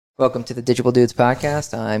Welcome to the Digible Dudes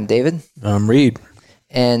Podcast. I'm David. I'm Reed.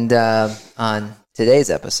 And on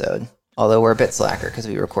today's episode, although we're a bit slacker because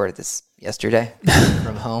we recorded this yesterday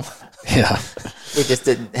from home. Yeah. We just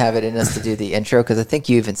didn't have it in us to do the intro because I think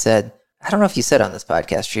you even said, I don't know if you said on this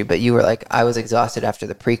podcast, Tree, but you were like, I was exhausted after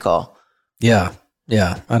the pre-call. Yeah.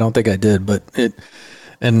 I don't think I did, but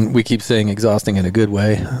and we keep saying exhausting in a good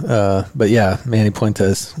way. But yeah, Manny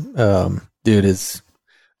Puentes, dude, is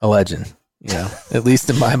a legend, at least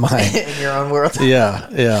in my mind. In your own world. Yeah.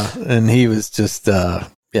 And he was just,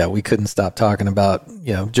 we couldn't stop talking about,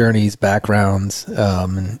 journeys, backgrounds.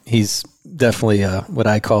 And he's definitely what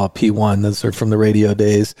I call a P1. Those are from the radio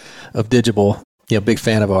days of Digible. Big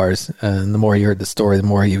fan of ours. And the more he heard the story, the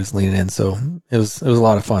more he was leaning in. So it was a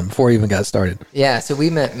lot of fun before he even got started. Yeah. So we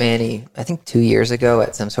met Manny, I think 2 years ago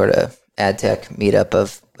at some sort of ad tech meetup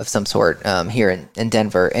of some sort here in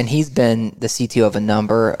Denver. And he's been the CTO of a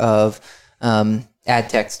number of ad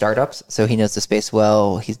tech startups. So he knows the space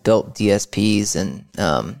well. He's built DSPs and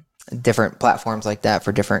different platforms like that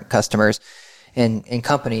for different customers and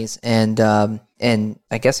companies. And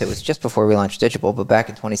I guess it was just before we launched Digible, but back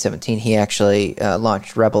in 2017, he actually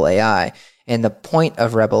launched Rebel.ai. And the point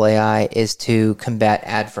of Rebel.ai is to combat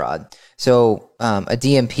ad fraud. So a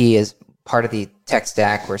DMP is part of the tech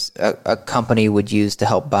stack where a company would use to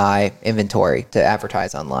help buy inventory to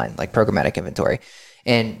advertise online, like programmatic inventory.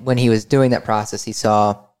 And when he was doing that process, he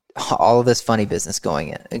saw all of this funny business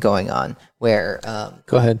going on where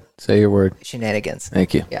go ahead, say your word. Shenanigans.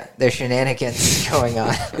 Thank you. Yeah, there's shenanigans going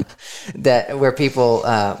on where people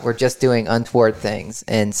were just doing untoward things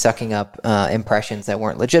and sucking up impressions that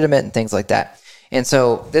weren't legitimate and things like that. And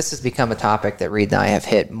so this has become a topic that Reed and I have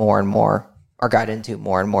hit more and more, or got into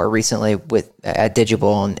more and more recently at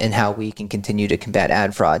Digible and how we can continue to combat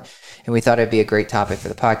ad fraud. And we thought it'd be a great topic for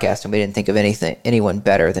the podcast, and we didn't think of anyone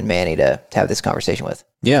better than Manny to have this conversation with.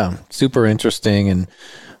 Yeah, super interesting. And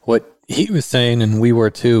what he was saying, and we were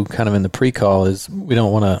too, kind of in the pre-call, is we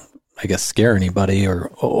don't want to, I guess, scare anybody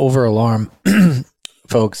or over-alarm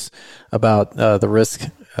folks about the risk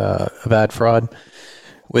of ad fraud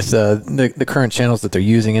with the current channels that they're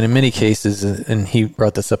using. And in many cases, and he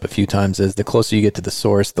brought this up a few times, is the closer you get to the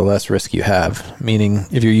source, the less risk you have. Meaning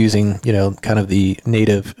if you're using, kind of the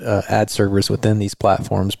native ad servers within these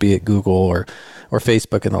platforms, be it Google or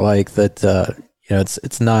Facebook and the like, that,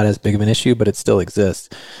 it's not as big of an issue, but it still exists.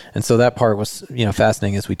 And so that part was,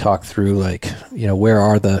 fascinating as we talked through, like, where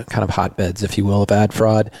are the kind of hotbeds, if you will, of ad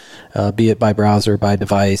fraud, be it by browser, by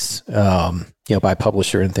device, by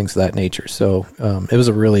publisher and things of that nature. So it was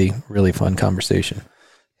a really, really fun conversation.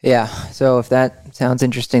 Yeah. So if that sounds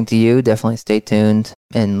interesting to you, definitely stay tuned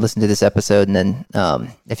and listen to this episode. And then I'm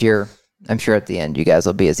sure at the end, you guys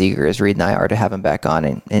will be as eager as Reed and I are to have him back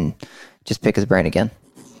on and just pick his brain again.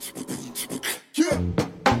 Yeah.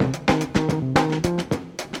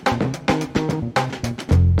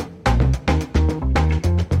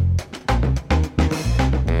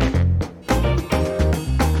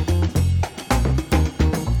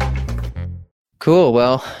 Cool.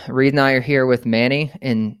 Well, Reed and I are here with Manny.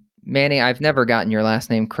 And Manny, I've never gotten your last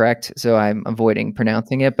name correct, so I'm avoiding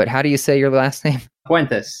pronouncing it. But how do you say your last name?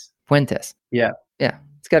 Puentes. Yeah.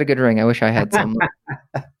 It's got a good ring. I wish I had some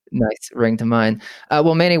nice ring to mine.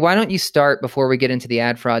 Well, Manny, why don't you start before we get into the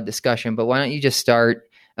ad fraud discussion? But why don't you just start?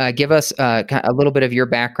 Give us a little bit of your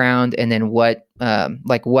background, and then what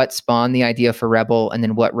spawned the idea for Rebel, and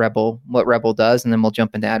then what Rebel does, and then we'll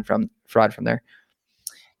jump into ad fraud from there.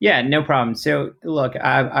 Yeah, no problem. So look,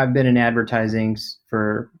 I've been in advertising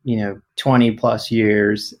for 20 plus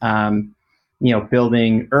years.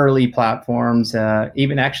 Building early platforms.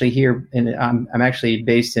 Even actually here, I'm actually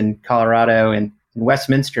based in Colorado and in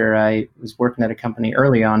Westminster. I was working at a company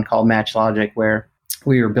early on called MatchLogic, where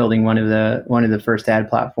we were building one of the first ad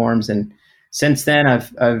platforms. And since then,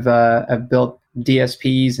 I've built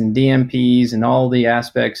DSPs and DMPs and all the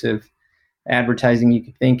aspects of advertising you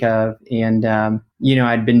could think of. And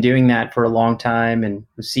I'd been doing that for a long time and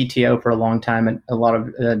was CTO for a long time at a lot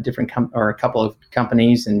of different a couple of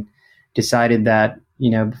companies, and decided that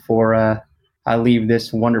before I leave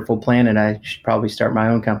this wonderful planet, I should probably start my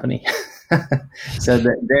own company. So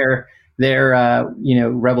that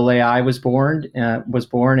Rebel.ai was born,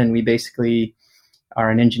 and we basically are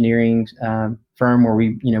an engineering firm where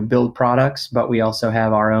we build products, but we also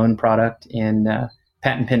have our own product and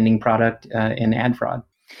patent pending product in ad fraud.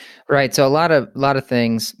 Right. So a lot of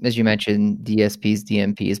things, as you mentioned, DSPs,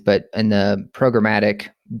 DMPs, but in the programmatic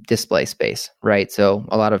display space, right? So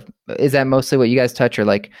is that mostly what you guys touch, or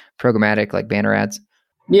like programmatic, like banner ads?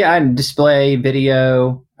 Yeah, and display,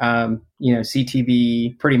 video,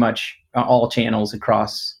 CTV, pretty much all channels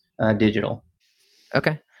across digital.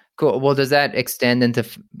 Okay, Cool. Well, does that extend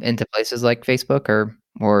into places like Facebook,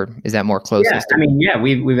 or is that more closely? Yeah, I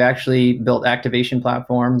mean, we've actually built activation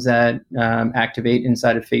platforms that activate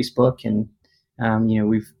inside of Facebook, and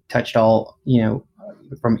we've touched all,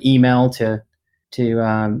 from email to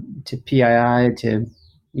PII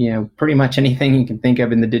to pretty much anything you can think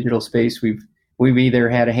of in the digital space. We've either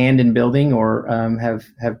had a hand in building or have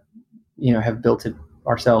built it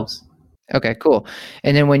ourselves. Okay, cool.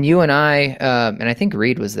 And then when you and I think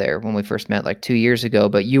Reed was there when we first met like 2 years ago,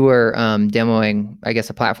 but you were demoing, I guess,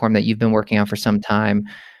 a platform that you've been working on for some time,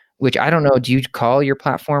 which I don't know, do you call your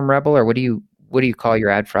platform Rebel, or what do you call your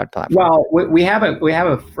ad fraud platform? Well, we have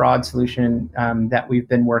a fraud solution that we've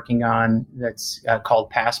been working on that's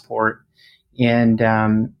called Passport. And,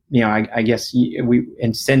 I guess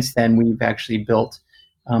and since then we've actually built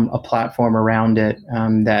a platform around it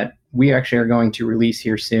that we actually are going to release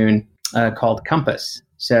here soon. Called Compass.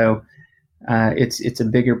 So it's a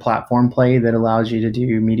bigger platform play that allows you to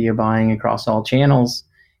do media buying across all channels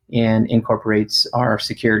and incorporates our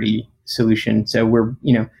security solution. So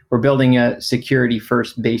we're building a security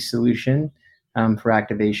first based solution for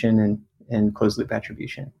activation and closed loop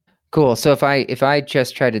attribution. Cool. So if I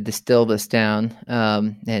just try to distill this down,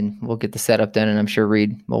 and we'll get the setup done, and I'm sure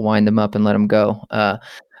Reed will wind them up and let them go.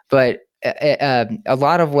 But a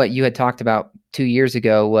lot of what you had talked about 2 years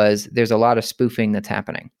ago was there's a lot of spoofing that's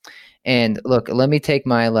happening. And look, let me take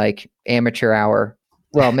my like amateur hour.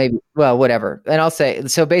 Well, maybe, whatever. And I'll say,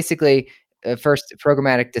 so basically, first,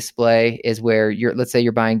 programmatic display is where let's say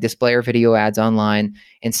you're buying display or video ads online.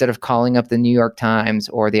 Instead of calling up the New York Times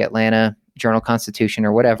or the Atlanta Journal-Constitution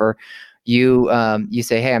or whatever, you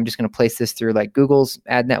say, hey, I'm just going to place this through like Google's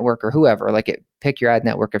ad network or whoever, pick your ad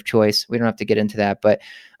network of choice. We don't have to get into that, but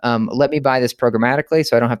let me buy this programmatically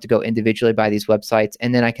so I don't have to go individually buy these websites.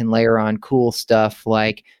 And then I can layer on cool stuff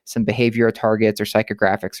like some behavioral targets or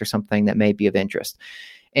psychographics or something that may be of interest.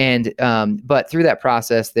 And but through that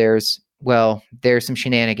process, there's some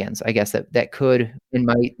shenanigans, I guess, that could and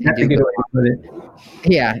might. That's a good way to put it.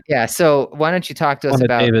 Yeah. So why don't you talk to us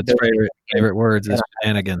about David's favorite words is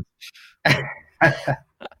shenanigans.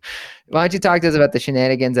 Why don't you talk to us about the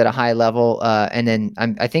shenanigans at a high level? And then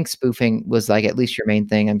I think spoofing was like at least your main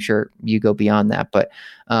thing. I'm sure you go beyond that, but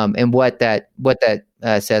and what that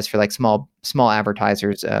says for like small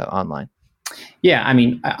advertisers online. Yeah, I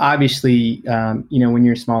mean, obviously, when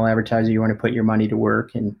you're a small advertiser, you want to put your money to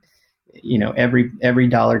work, and every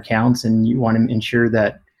dollar counts, and you want to ensure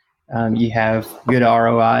that you have good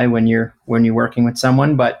ROI when you're working with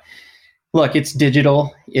someone. But look, it's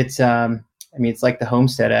digital. It's like the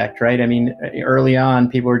Homestead Act, right? I mean, early on,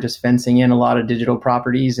 people were just fencing in a lot of digital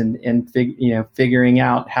properties and figuring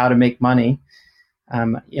out how to make money.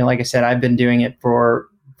 Like I said, I've been doing it for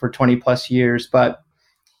 20 plus years, but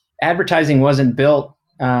advertising wasn't built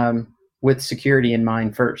with security in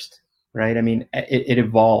mind first, right? I mean, it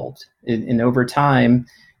evolved, and over time,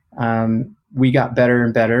 we got better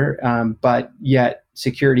and better, but yet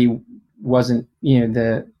security wasn't,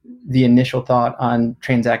 the initial thought on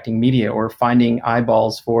transacting media or finding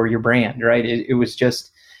eyeballs for your brand, right? It was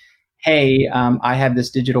just, hey, I have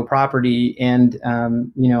this digital property, and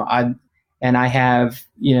I have,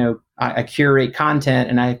 I curate content,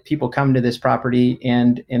 and I have people come to this property,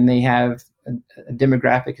 and they have a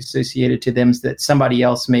demographic associated to them that somebody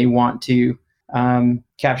else may want to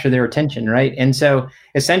capture their attention, right? And so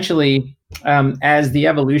essentially, as the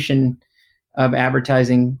evolution of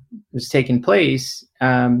advertising was taking place,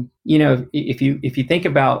 if you think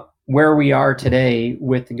about where we are today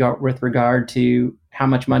with regard to how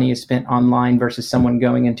much money is spent online versus someone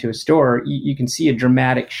going into a store, you can see a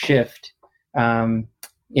dramatic shift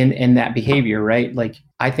in that behavior, right? Like,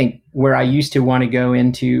 I think where I used to want to go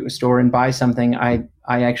into a store and buy something, I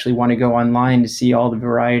actually want to go online to see all the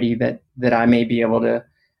variety that I may be able to,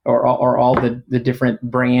 or all the different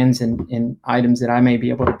brands and items that I may be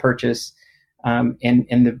able to purchase,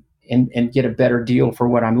 and get a better deal for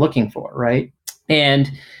what I'm looking for, right? And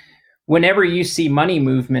whenever you see money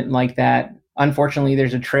movement like that, unfortunately,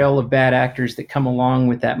 there's a trail of bad actors that come along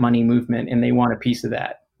with that money movement, and they want a piece of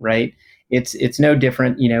that, right? It's no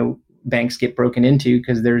different, banks get broken into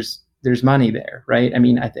because there's money there, right? I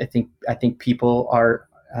mean, I think people are,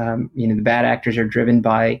 the bad actors are driven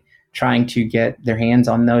by trying to get their hands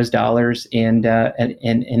on those dollars and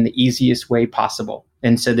in the easiest way possible.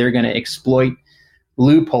 And so they're going to exploit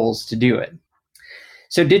loopholes to do it.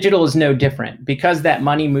 So digital is no different, because that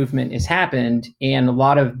money movement has happened, and a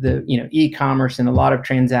lot of the e-commerce and a lot of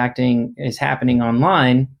transacting is happening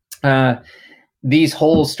online. These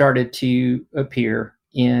holes started to appear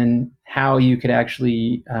in how you could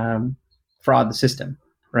actually fraud the system,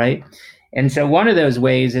 right? And so one of those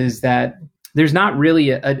ways is that there's not really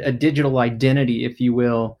a digital identity, if you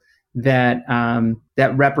will, that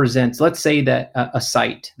that represents, let's say that a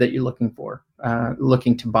site that you're looking for,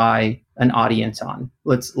 looking to buy an audience on.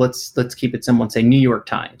 Let's keep it simple and say New York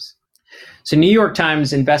Times. So New York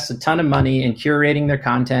Times invests a ton of money in curating their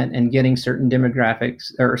content and getting certain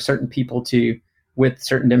demographics or certain people with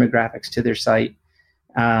certain demographics to their site.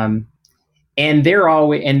 And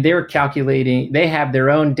they're calculating, they have their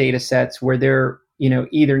own data sets where they're,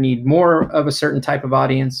 either need more of a certain type of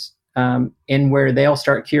audience, and where they'll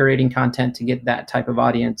start curating content to get that type of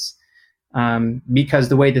audience, because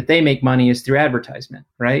the way that they make money is through advertisement,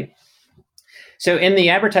 right? So in the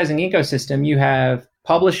advertising ecosystem, you have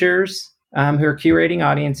publishers who are curating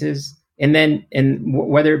audiences, and then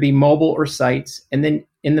whether it be mobile or sites, and then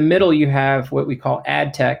in the middle you have what we call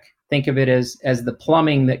ad tech. Think of it as the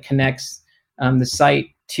plumbing that connects the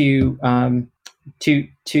site to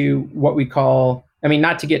what we call,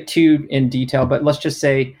 not to get too in detail, but let's just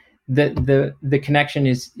say that the connection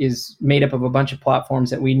is made up of a bunch of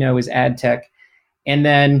platforms that we know as ad tech. And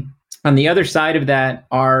then on the other side of that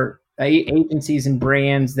are agencies and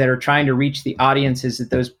brands that are trying to reach the audiences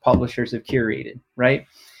that those publishers have curated, right?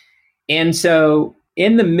 And so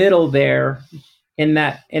in the middle there, in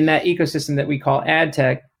that ecosystem that we call ad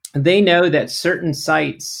tech, they know that certain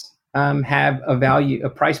sites have a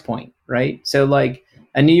price point, right? So like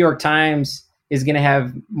a New York Times is going to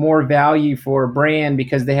have more value for a brand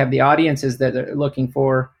because they have the audiences that they're looking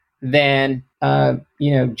for than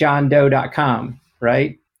johndoe.com,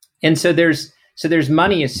 right? And so there's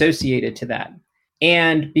money associated to that.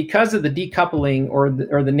 And because of the decoupling or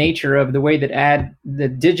the nature of the way that the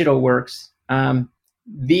digital works,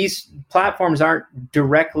 these platforms aren't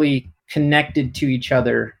directly connected to each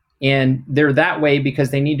other. And they're that way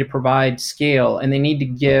because they need to provide scale, and they need to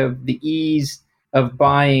give the ease of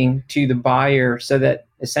buying to the buyer so that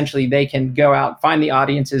essentially they can go out, find the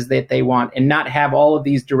audiences that they want, and not have all of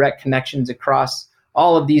these direct connections across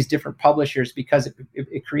all of these different publishers, because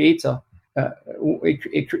it creates a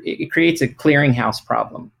clearinghouse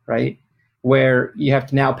problem, right? Where you have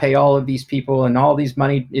to now pay all of these people and all these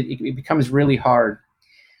money. It becomes really hard.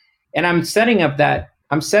 And I'm setting up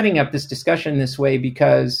this discussion this way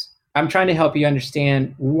because I'm trying to help you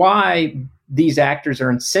understand why these actors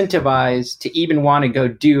are incentivized to even want to go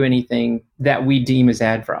do anything that we deem as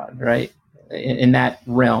ad fraud, right? In that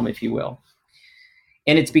realm, if you will.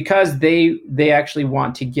 And it's because they actually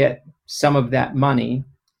want to get some of that money.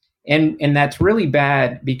 And that's really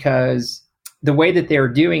bad, because the way that they're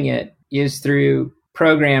doing it is through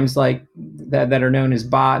programs like that are known as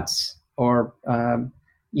bots, or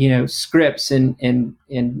scripts and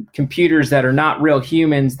computers that are not real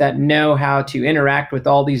humans that know how to interact with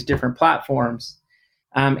all these different platforms.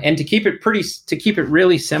 And to keep it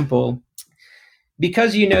really simple,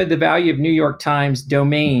 because the value of New York Times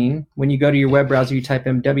domain, when you go to your web browser, you type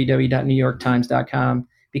in www.newyorktimes.com,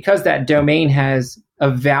 because that domain has a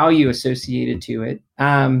value associated to it,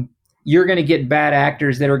 you're going to get bad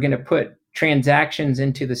actors that are going to put transactions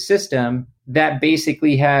into the system that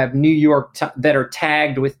basically have that are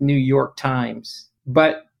tagged with New York Times,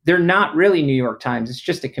 but they're not really New York Times. It's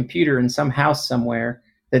just a computer in some house somewhere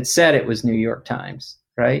that said it was New York Times,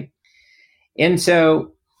 right? And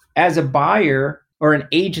so as a buyer or an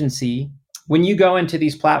agency, when you go into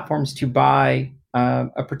these platforms to buy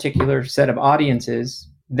a particular set of audiences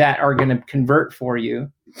that are going to convert for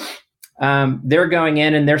you, they're going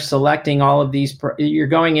in and they're selecting all of these. You're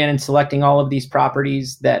going in and selecting all of these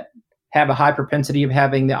properties that have a high propensity of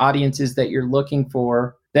having the audiences that you're looking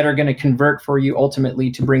for that are going to convert for you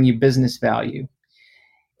ultimately to bring you business value.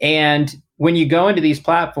 And when you go into these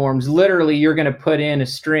platforms, literally you're going to put in a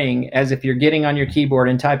string as if you're getting on your keyboard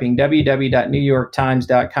and typing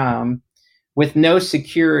www.newyorktimes.com with no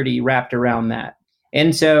security wrapped around that.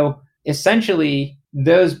 And so essentially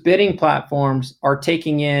those bidding platforms are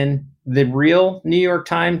taking in the real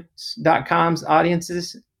NewYorkTimes.com's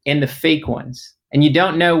audiences and the fake ones. And you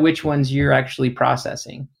don't know which ones you're actually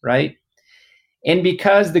processing, right? And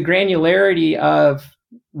because the granularity of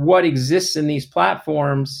what exists in these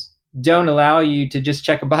platforms don't allow you to just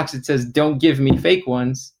check a box that says, don't give me fake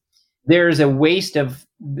ones, there's waste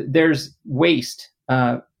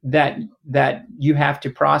that you have to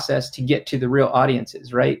process to get to the real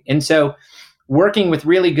audiences, right? And so working with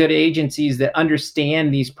really good agencies that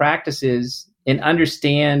understand these practices and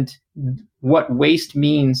understand what waste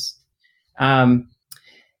means,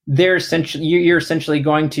 you're essentially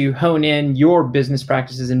going to hone in your business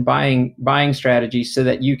practices and buying strategies so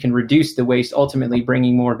that you can reduce the waste, ultimately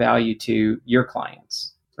bringing more value to your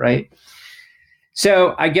clients, right?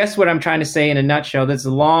 So I guess what I'm trying to say in a nutshell, that's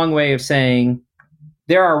a long way of saying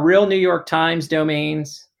there are real New York Times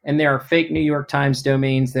domains and there are fake New York Times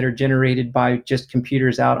domains that are generated by just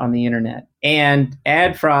computers out on the internet. And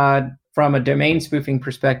ad fraud from a domain spoofing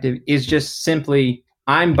perspective is just simply,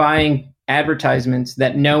 I'm buying advertisements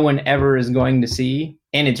that no one ever is going to see.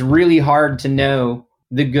 And it's really hard to know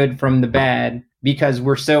the good from the bad because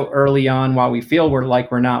we're so early on, while we feel we're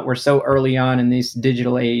not, we're so early on in this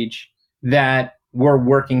digital age that we're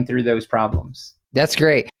working through those problems. That's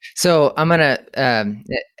great. So I'm going to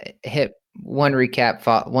hit one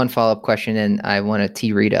one follow-up question, and I want to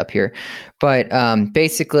tee Reed up here. But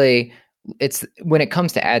basically, it's when it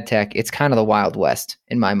comes to ad tech, it's kind of the Wild West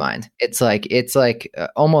in my mind. It's like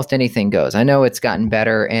almost anything goes. I know it's gotten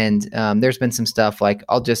better, and there's been some stuff like,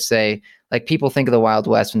 I'll just say, like, people think of the Wild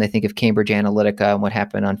West when they think of Cambridge Analytica and what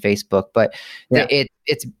happened on Facebook, but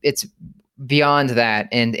it's beyond that,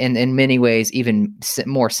 and in many ways even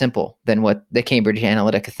more simple than what the Cambridge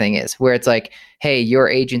Analytica thing is, where it's like, hey, your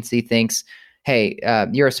agency thinks, hey,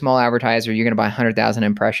 you're a small advertiser, you're going to buy 100,000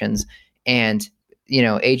 impressions, and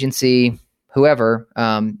agency whoever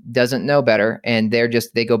doesn't know better, and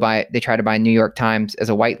they try to buy New York Times as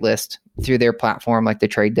a whitelist through their platform, like the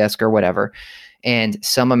Trade Desk or whatever, and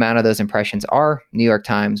some amount of those impressions are New York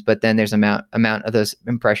Times, but then there's amount of those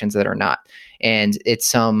impressions that are not, and it's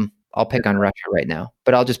some. I'll pick on Russia right now,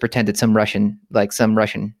 but I'll just pretend it's some Russian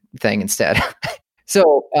thing instead.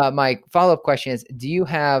 So my follow-up question is, do you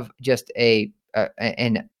have just an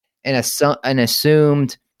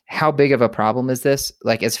assumed, how big of a problem is this?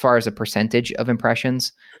 Like, as far as a percentage of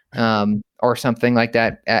impressions or something like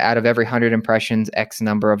that, out of every 100 impressions, X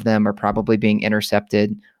number of them are probably being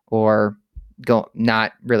intercepted or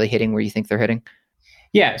not really hitting where you think they're hitting?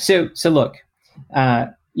 Yeah. So look,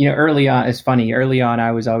 early on, it's funny. Early on,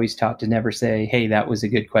 I was always taught to never say, "Hey, that was a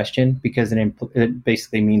good question," because it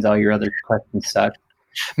basically means all your other questions suck.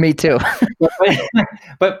 Me too.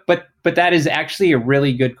 but that is actually a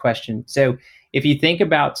really good question. So if you think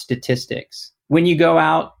about statistics, when you go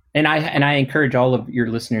out, and I encourage all of your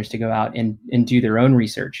listeners to go out and do their own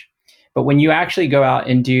research. But when you actually go out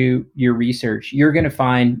and do your research, you're going to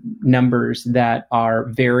find numbers that are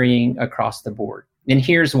varying across the board. And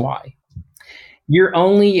here's why. You're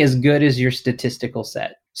only as good as your statistical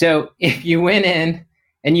set. So if you went in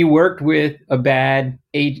and you worked with a bad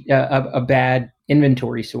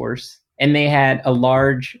inventory source and they had a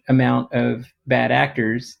large amount of bad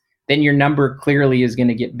actors, then your number clearly is going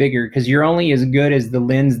to get bigger because you're only as good as the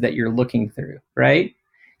lens that you're looking through, right?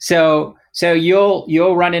 So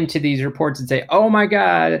you'll run into these reports and say, oh my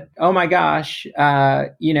gosh,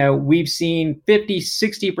 we've seen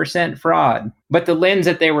 50-60% fraud, but the lens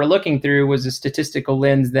that they were looking through was a statistical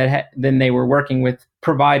lens that then they were working with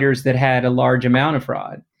providers that had a large amount of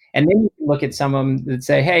fraud. And then you can look at some of them that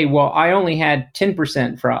say, hey, well, I only had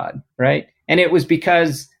 10% fraud, right? And it was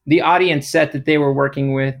because the audience set that they were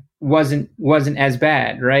working with wasn't as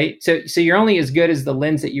bad, right? So you're only as good as the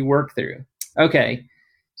lens that you work through. Okay.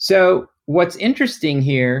 So what's interesting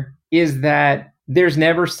here is that there's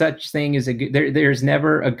never such thing as a good, there's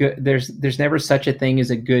never such a thing as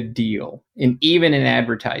a good deal, even in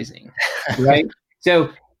advertising, right? So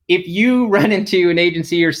if you run into an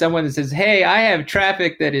agency or someone that says, hey, I have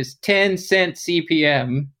traffic that is 10 cent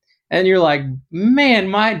CPM, and you're like, man,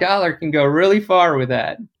 my dollar can go really far with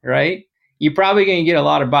that, right? You're probably going to get a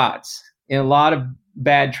lot of bots and a lot of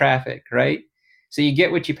bad traffic, right? So you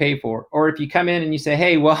get what you pay for. Or if you come in and you say,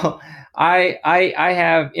 hey, well, I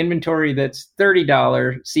have inventory that's $30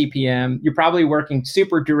 CPM, you're probably working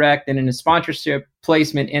super direct and in a sponsorship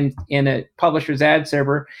placement in a publisher's ad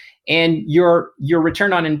server, and your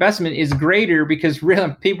return on investment is greater because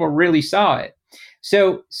people really saw it.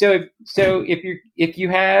 So if you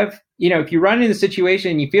run into a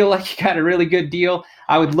situation and you feel like you got a really good deal,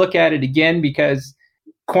 I would look at it again, because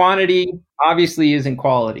quantity obviously isn't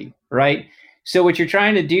quality, right? So what you're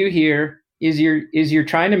trying to do here is you're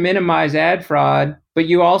trying to minimize ad fraud, but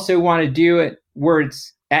you also want to do it where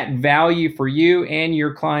it's at value for you and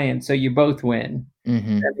your client, so you both win.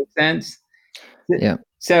 Mm-hmm. Does that make sense? Yeah.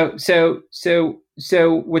 So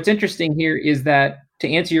what's interesting here is that, to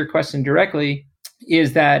answer your question directly,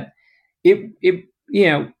 is that it's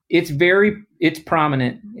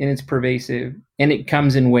prominent and it's pervasive and it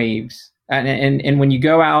comes in waves. And when you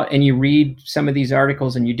go out and you read some of these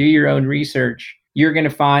articles and you do your own research, you're going to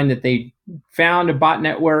find that they found a bot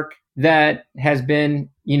network that has been,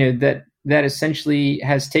 that essentially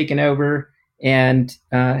has taken over and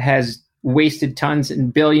has wasted tons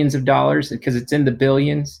and billions of dollars, because it's in the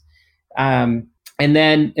billions. And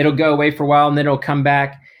then it'll go away for a while and then it'll come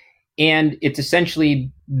back. And it's essentially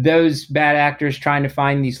those bad actors trying to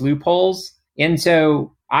find these loopholes. And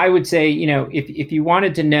so I would say, if you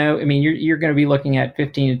wanted to know, I mean, you're going to be looking at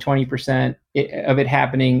 15 to 20% of it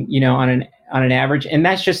happening, on an average. And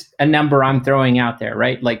that's just a number I'm throwing out there,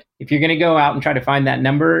 right? Like if you're going to go out and try to find that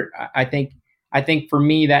number, I think for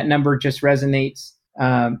me, that number just resonates.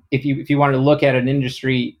 If you wanted to look at an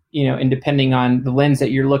industry, and depending on the lens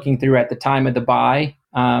that you're looking through at the time of the buy,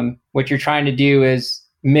 what you're trying to do is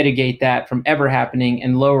mitigate that from ever happening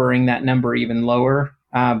and lowering that number even lower.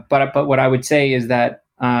 But what I would say is that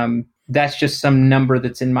that's just some number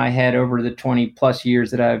that's in my head over the 20 plus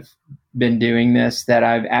years that I've been doing this, that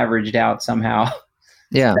I've averaged out somehow.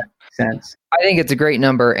 Yeah. That makes sense. I think it's a great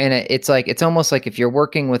number. And it's almost like if you're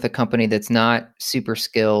working with a company that's not super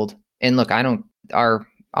skilled, and look, our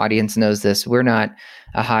audience knows this. We're not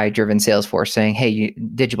a high driven sales force saying, hey,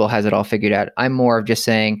 Digible has it all figured out. I'm more of just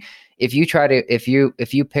saying, if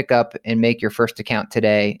you pick up and make your first account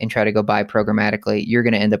today and try to go buy programmatically, you're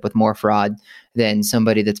going to end up with more fraud than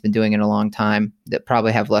somebody that's been doing it a long time that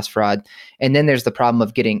probably have less fraud. And then there's the problem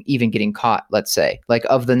of getting caught, let's say, like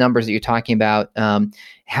of the numbers that you're talking about,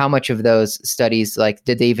 how much of those studies, like,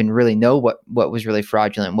 did they even really know what was really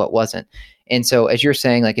fraudulent and what wasn't? And so as you're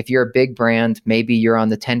saying, like, if you're a big brand, maybe you're on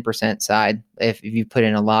the 10% side. If you put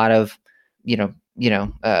in a lot of,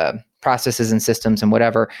 processes and systems and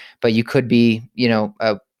whatever, but you could be,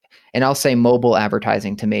 and I'll say mobile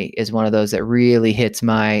advertising to me is one of those that really hits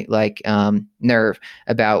my nerve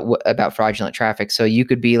about fraudulent traffic. So you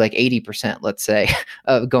could be like 80%, let's say,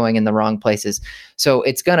 of going in the wrong places. So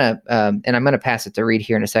it's gonna, and I'm gonna pass it to Reed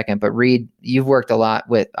here in a second. But Reed, you've worked a lot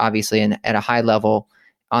with, obviously, at a high level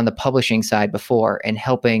on the publishing side before, and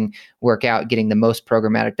helping work out getting the most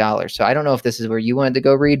programmatic dollars. So I don't know if this is where you wanted to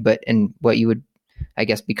go, Reed, and what you would, I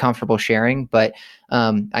guess, be comfortable sharing. But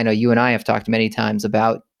I know you and I have talked many times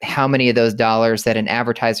about how many of those dollars that an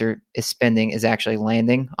advertiser is spending is actually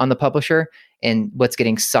landing on the publisher, and what's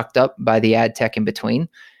getting sucked up by the ad tech in between.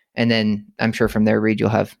 And then I'm sure from there, Reed, you'll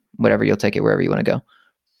have whatever, you'll take it wherever you want to go.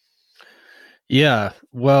 Yeah,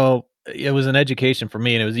 well, it was an education for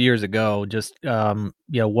me, and it was years ago, just,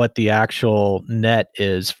 what the actual net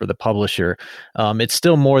is for the publisher. It's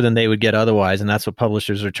still more than they would get otherwise. And that's what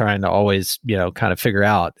publishers are trying to always, kind of figure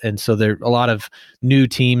out. And so there, a lot of new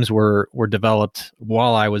teams were developed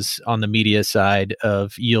while I was on the media side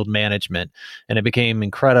of yield management, and it became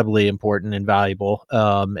incredibly important and valuable.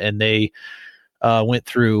 And they went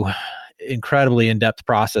through incredibly in-depth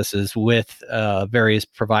processes with various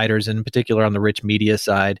providers, in particular on the rich media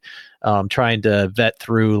side, trying to vet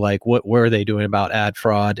through like what were they doing about ad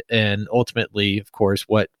fraud, and ultimately, of course,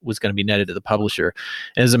 what was going to be netted to the publisher.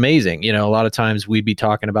 And it's amazing. A lot of times we'd be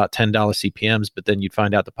talking about $10 CPMs, but then you'd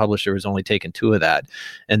find out the publisher was only taking 2 of that.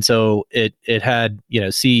 And so it had,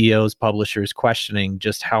 CEOs, publishers questioning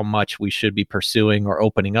just how much we should be pursuing or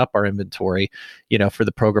opening up our inventory, for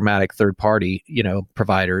the programmatic third party,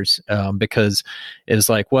 providers, because it was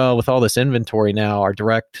like, well, with all this inventory now, our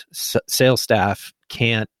direct sales staff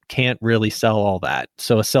can't really sell all that.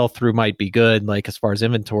 So a sell through might be good, like as far as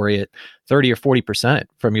inventory at 30 or 40%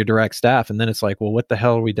 from your direct staff. And then it's like, well, what the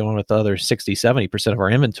hell are we doing with the other 60, 70% of our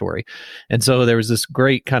inventory? And so there was this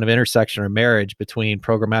great kind of intersection or marriage between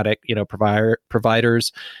programmatic,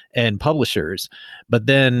 providers and publishers. But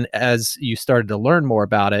then as you started to learn more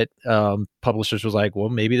about it, publishers was like, well,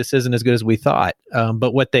 maybe this isn't as good as we thought.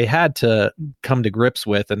 But what they had to come to grips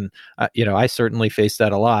with, and I certainly faced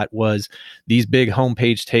that a lot, was these big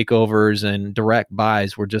homepage takeovers and direct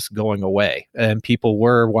buys were just going away. And people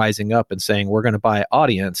were wising up and saying, we're going to buy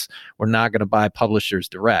audience. We're not going to buy publishers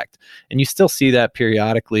direct. And you still see that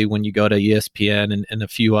periodically when you go to ESPN and a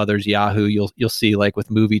few others, Yahoo, you'll see like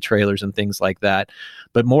with movie trailers and things like that.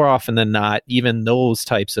 But more often than not, even those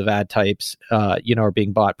types of ad types, are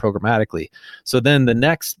being bought programmatically. So then the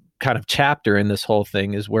next kind of chapter in this whole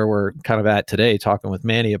thing is where we're kind of at today, talking with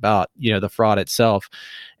Manny about, the fraud itself.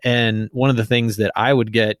 And one of the things that I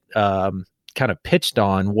would get kind of pitched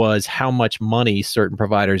on was how much money certain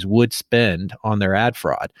providers would spend on their ad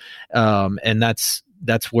fraud. And that's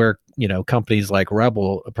where, companies like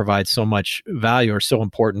Rebel provide so much value, or so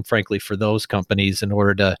important, frankly, for those companies in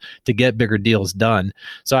order to get bigger deals done.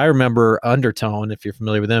 So I remember Undertone, if you're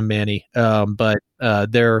familiar with them, Manny, but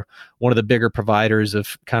they're one of the bigger providers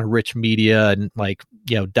of kind of rich media and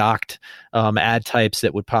docked ad types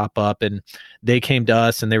that would pop up. And they came to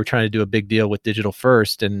us and they were trying to do a big deal with Digital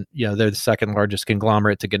First. And, they're the second largest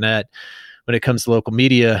conglomerate to Gannett. when it comes to local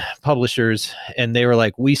media publishers. And they were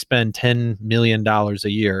like, we spend $10 million a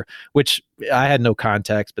year, which I had no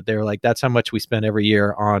context, but they were like, that's how much we spend every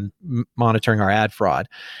year on monitoring our ad fraud.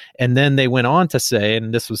 And then they went on to say,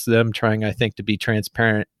 and this was them trying, I think, to be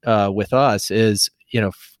transparent with us, is,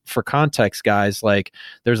 for context, guys, like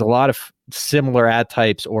there's a lot of similar ad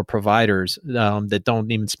types or providers that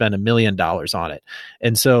don't even spend $1 million on it.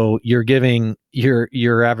 And so you're giving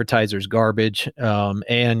your advertisers garbage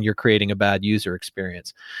and you're creating a bad user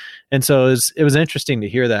experience. And so it was interesting to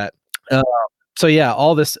hear that. So yeah,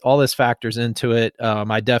 all this factors into it.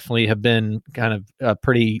 I definitely have been kind of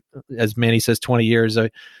pretty, as Manny says, 20 years. I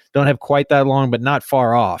don't have quite that long, but not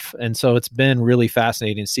far off. And so it's been really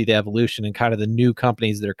fascinating to see the evolution and kind of the new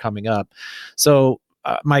companies that are coming up. So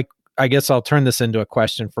I guess I'll turn this into a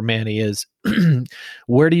question for Manny is,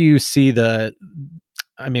 where do you see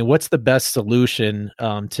what's the best solution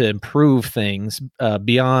to improve things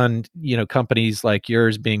beyond, companies like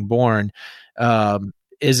yours being born?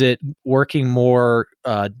 Is it working more,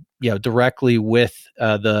 directly with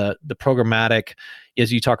the programmatic,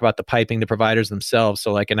 as you talk about the piping, the providers themselves?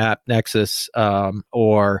 So like an App Nexus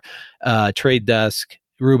or Trade Desk,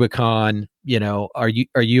 Rubicon, are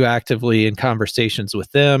you actively in conversations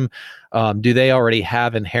with them? Do they already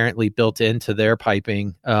have inherently built into their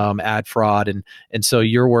piping ad fraud? And so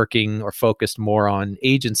you're working or focused more on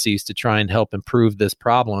agencies to try and help improve this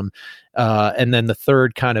problem. And then the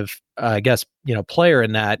third kind of, player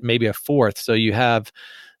in that, maybe a fourth. So you have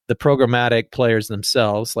the programmatic players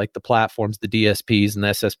themselves, like the platforms, the DSPs and the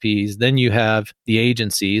SSPs. Then you have the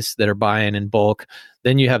agencies that are buying in bulk.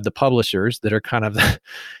 Then you have the publishers that are kind of,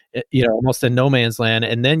 almost in no man's land.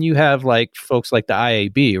 And then you have like folks like the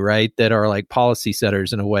IAB, right, that are like policy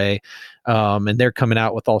setters in a way. And they're coming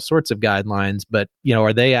out with all sorts of guidelines. But,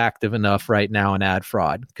 are they active enough right now in ad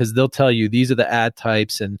fraud? Because they'll tell you these are the ad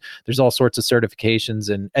types and there's all sorts of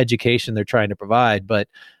certifications and education they're trying to provide. But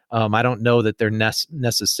I don't know that they're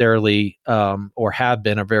necessarily or have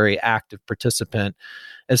been a very active participant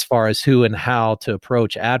as far as who and how to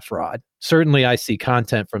approach ad fraud. Certainly, I see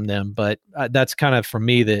content from them, but that's kind of, for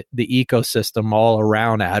me, the ecosystem all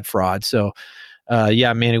around ad fraud. So,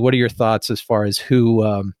 Manny, what are your thoughts as far as who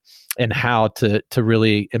and how to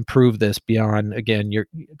really improve this beyond, again, your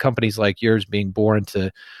companies like yours being born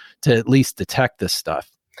to at least detect this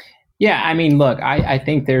stuff? Yeah, I mean, look, I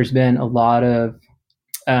think there's been a lot of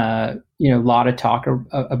talk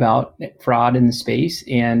about fraud in the space.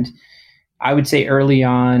 And I would say early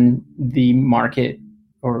on, the market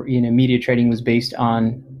or, media trading was based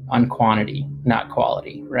on quantity, not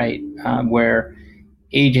quality, right? Where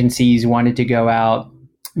agencies wanted to go out,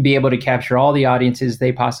 be able to capture all the audiences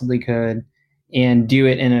they possibly could and do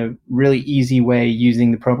it in a really easy way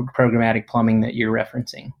using the programmatic plumbing that you're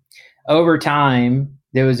referencing. Over time,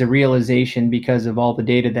 there was a realization, because of all the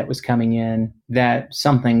data that was coming in, that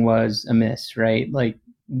something was amiss, right? Like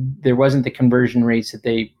there wasn't the conversion rates that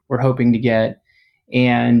they were hoping to get.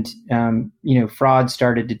 And, fraud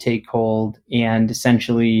started to take hold and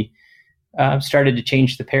essentially started to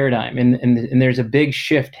change the paradigm. And there's a big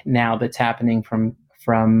shift now that's happening from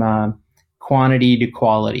quantity to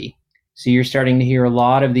quality. So you're starting to hear a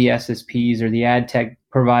lot of the SSPs or the ad tech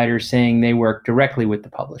providers saying they work directly with the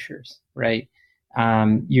publishers, right?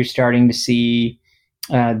 You're starting to see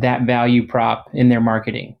that value prop in their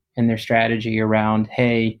marketing and their strategy around,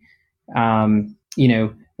 hey,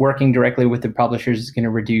 working directly with the publishers is going to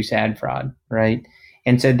reduce ad fraud, right?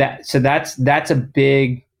 And so that's a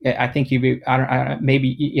big. I think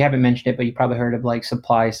maybe you haven't mentioned it, but you probably heard of like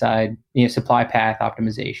supply side, supply path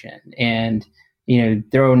optimization, and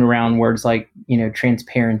throwing around words like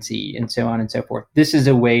transparency and so on and so forth. This is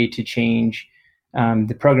a way to change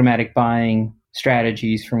the programmatic buying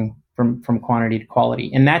strategies from quantity to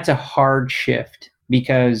quality. And that's a hard shift,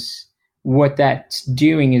 because what that's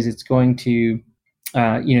doing is it's going to,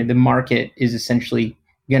 the market is essentially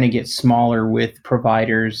going to get smaller with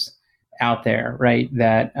providers out there, right?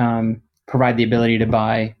 That provide the ability to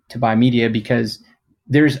buy media, because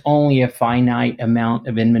there's only a finite amount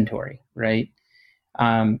of inventory, right?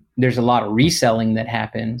 There's a lot of reselling that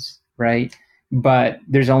happens, right? But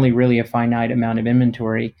there's only really a finite amount of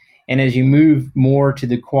inventory. And as you move more to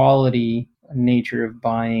the quality nature of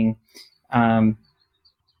buying,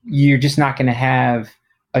 you're just not going to have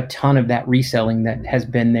a ton of that reselling that has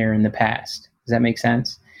been there in the past. Does that make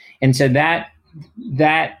sense? And so that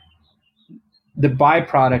the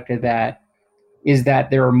byproduct of that is that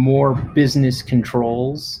there are more business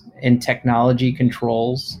controls and technology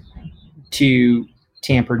controls to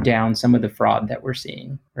tamper down some of the fraud that we're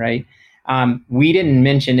seeing, right? We didn't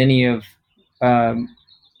mention any of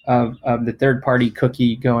of the third party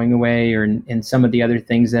cookie going away, or and some of the other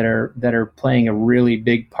things that are playing a really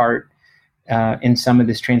big part in some of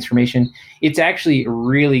this transformation, it's actually a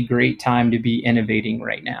really great time to be innovating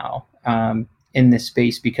right now in this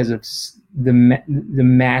space because of the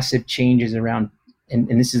massive changes around,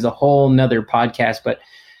 and this is a whole nother podcast, but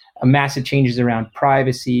massive changes around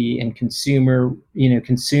privacy and consumer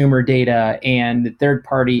data and the third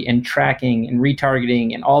party and tracking and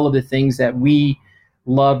retargeting and all of the things that we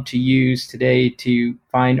love to use today to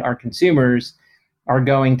find our consumers are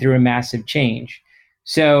going through a massive change.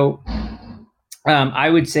 So I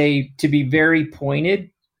would say, to be very pointed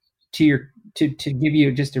to give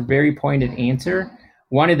you just a very pointed answer,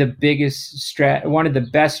 one of the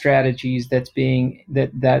best strategies that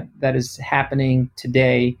is happening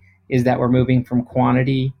today is that we're moving from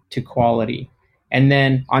quantity to quality. And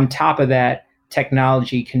then on top of that,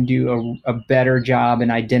 technology can do a better job in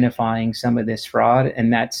identifying some of this fraud.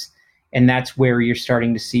 And that's where you're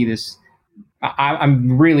starting to see this.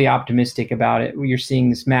 I'm really optimistic about it. You're seeing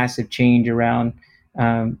this massive change around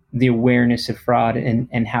the awareness of fraud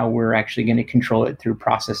and how we're actually going to control it through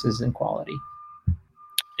processes and quality.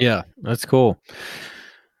 Yeah, that's cool.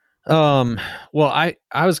 Well, I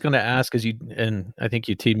was going to ask, and I think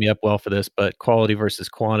you teed me up well for this, but quality versus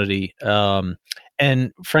quantity.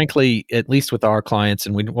 And frankly, at least with our clients,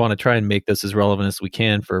 and we want to try and make this as relevant as we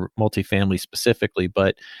can for multifamily specifically,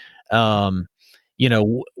 but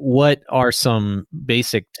what are some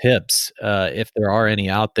basic tips, if there are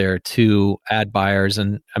any out there, to ad buyers?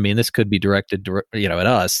 And I mean, this could be directed, at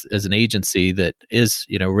us as an agency that is,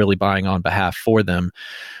 really buying on behalf for them.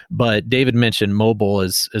 But David mentioned mobile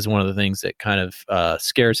is one of the things that kind of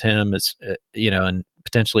scares him, and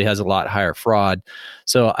potentially has a lot higher fraud.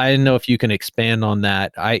 So I don't know if you can expand on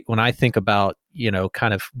that. When I think about,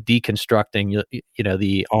 kind of deconstructing,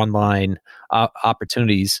 the online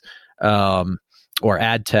opportunities, or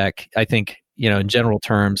ad tech, I think, in general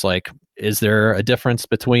terms, like, is there a difference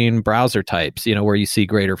between browser types, where you see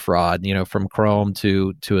greater fraud, from Chrome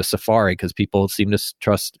to a Safari, because people seem to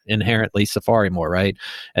trust inherently Safari more, right?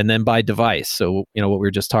 And then by device. So, what we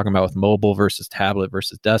were just talking about with mobile versus tablet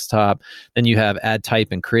versus desktop. Then you have ad type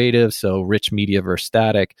and creative, so rich media versus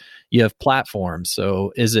static. You have platforms.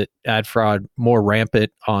 So is it ad fraud more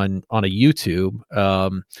rampant on a YouTube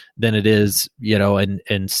than it is,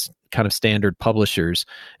 and kind of standard publishers?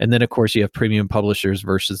 And then of course you have premium publishers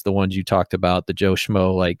versus the ones you talked about, the Joe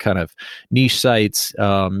Schmo, like kind of niche sites,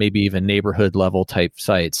 maybe even neighborhood level type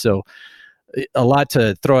sites. So a lot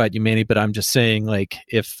to throw at you, Manny, but I'm just saying, like,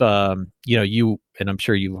 if you, and I'm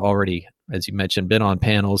sure you've already, as you mentioned, been on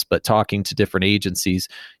panels, but talking to different agencies,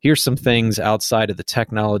 here's some things outside of the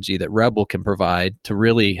technology that Rebel can provide to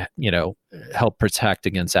really, help protect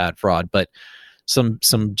against ad fraud. But some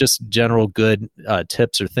just general good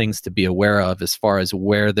tips or things to be aware of as far as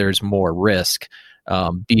where there's more risk,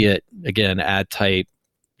 be it, again, ad type,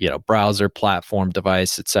 browser, platform,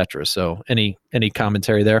 device, etc. So any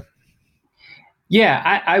commentary there?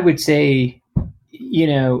 Yeah, I would say,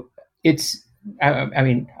 it's, I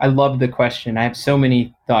mean, I love the question. I have so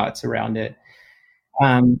many thoughts around it.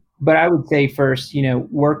 But I would say first,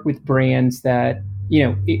 work with brands that,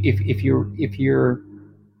 if you're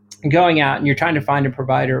going out and you're trying to find a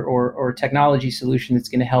provider or technology solution that's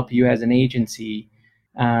going to help you as an agency,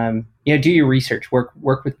 do your research.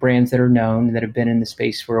 Work with brands that are known, that have been in the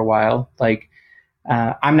space for a while. Like,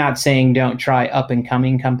 I'm not saying don't try up and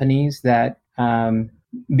coming companies that,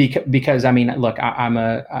 because I mean, look,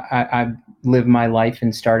 I live my life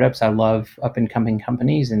in startups. I love up and coming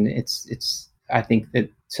companies, and I think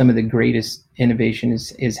that some of the greatest innovation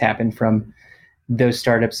is happened from those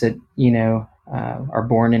startups that, are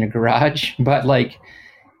born in a garage. But like,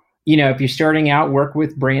 if you're starting out, work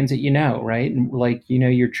with brands that right? And like,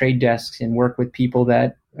 your trade desks, and work with people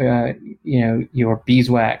that, your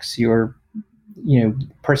beeswax, your,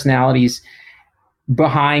 personalities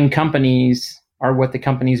behind companies are what the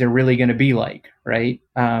companies are really going to be like, right?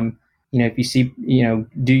 If you see,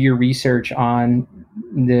 do your research on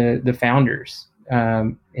the founders,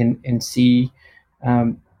 and see,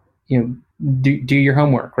 do your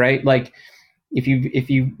homework, right? Like, if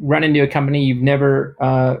you run into a company you've never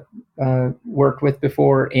worked with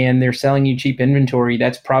before and they're selling you cheap inventory,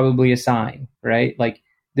 that's probably a sign, right? Like,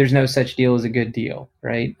 there's no such deal as a good deal,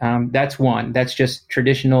 right? That's one. That's just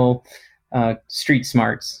traditional street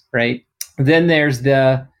smarts, right? Then there's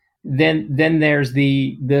the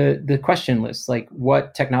question list, like,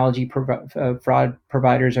 what technology fraud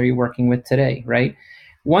providers are you working with today, right?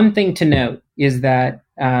 One thing to note is that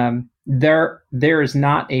there is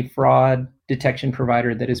not a fraud detection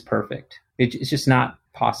provider that is perfect. It's just not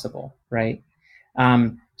possible, right?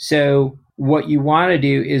 So what you want to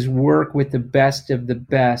do is work with the best of the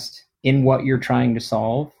best in what you're trying to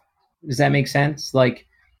solve. Does that make sense? Like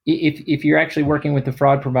if you're actually working with the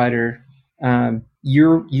fraud provider,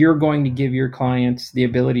 you're going to give your clients the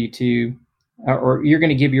ability to, or you're going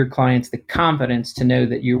to give your clients the confidence to know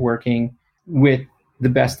that you're working with the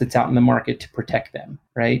best that's out in the market to protect them,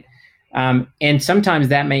 right? And sometimes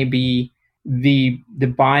that may be the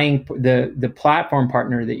platform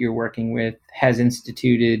partner that you're working with has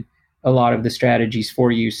instituted a lot of the strategies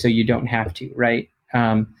for you, so you don't have to, right?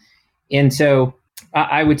 And so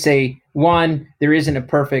I would say, one, there isn't a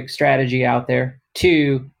perfect strategy out there.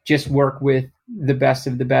 Two, just work with the best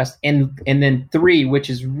of the best. And then three, which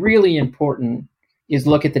is really important, is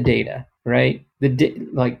look at the data, right?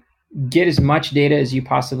 Get as much data as you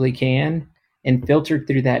possibly can and filter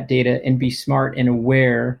through that data and be smart and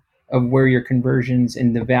aware of where your conversions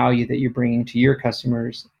and the value that you're bringing to your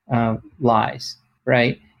customers lies,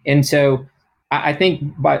 right? And so I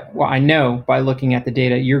think I know by looking at the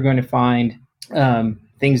data, you're going to find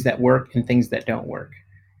things that work and things that don't work.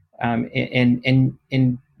 And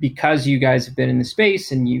because you guys have been in the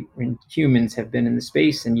space and humans have been in the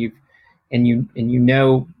space and you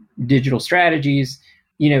know digital strategies,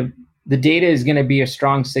 the data is going to be a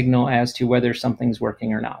strong signal as to whether something's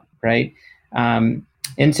working or not, right?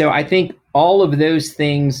 And so I think all of those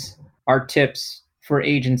things are tips for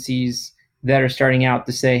agencies that are starting out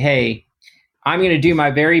to say, hey, I'm going to do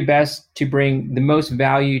my very best to bring the most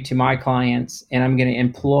value to my clients, and I'm going to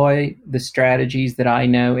employ the strategies that I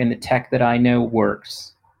know and the tech that I know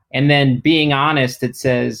works. And then being honest,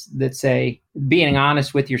 being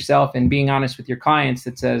honest with yourself and being honest with your clients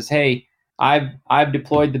that says, hey, I've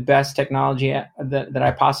deployed the best technology that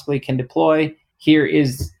I possibly can deploy.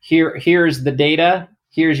 Here's the data.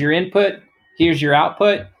 Here's your input. Here's your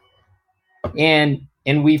output. And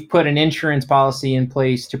we've put an insurance policy in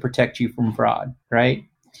place to protect you from fraud, right?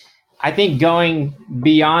 I think going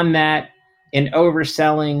beyond that and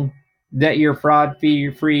overselling that you're fraud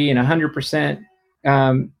free and 100%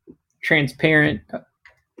 transparent,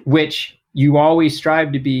 which you always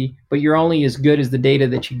strive to be, but you're only as good as the data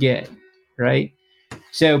that you get, right?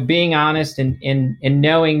 So being honest and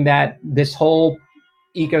knowing that this whole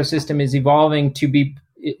ecosystem is evolving to be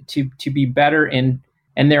better, and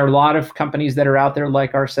there are a lot of companies that are out there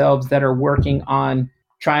like ourselves that are working on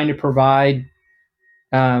trying to provide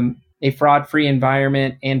a fraud-free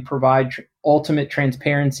environment and provide ultimate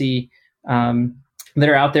transparency, that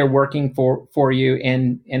are out there working for you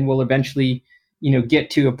and will eventually, get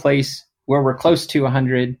to a place where we're close to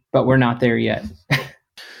 100, but we're not there yet.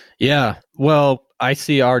 Yeah. Well, I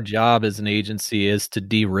see our job as an agency is to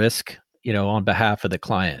de-risk, on behalf of the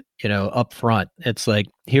client, up front. It's like,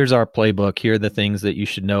 here's our playbook. Here are the things that you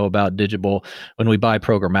should know about Digible when we buy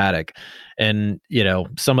programmatic. And,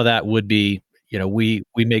 some of that would be, we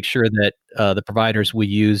make sure that the providers we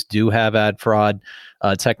use do have ad fraud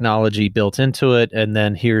technology built into it. And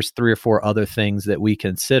then here's 3 or 4 other things that we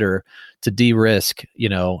consider to de-risk,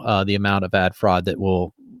 the amount of ad fraud that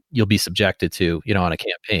you'll be subjected to, on a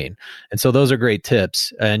campaign. And so those are great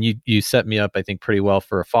tips. And you set me up, I think, pretty well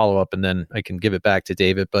for a follow-up, and then I can give it back to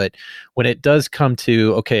David. But when it does come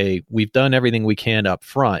to, okay, we've done everything we can up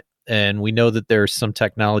front, and we know that there's some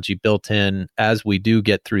technology built in as we do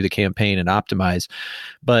get through the campaign and optimize.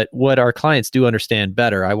 But what our clients do understand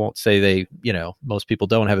better, I won't say they, most people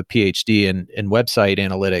don't have a PhD in website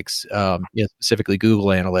analytics, specifically Google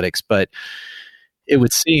Analytics, but it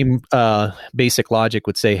would seem basic logic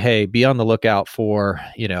would say, hey, be on the lookout for,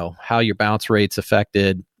 how your bounce rate's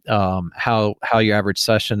affected, how your average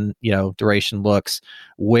session, duration looks,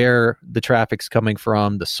 where the traffic's coming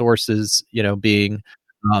from, the sources, being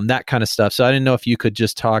that kind of stuff. So I didn't know if you could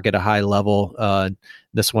just talk at a high level.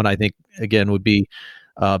 This one, I think, again, would be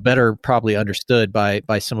better probably understood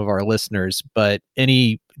by some of our listeners, but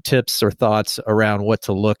any tips or thoughts around what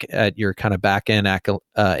to look at your kind of back end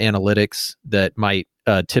analytics that might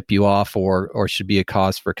tip you off or should be a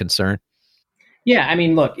cause for concern? Yeah, I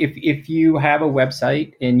mean, look, if you have a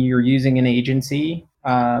website and you're using an agency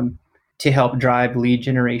to help drive lead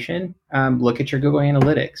generation, look at your Google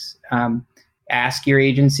Analytics. Ask your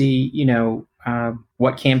agency,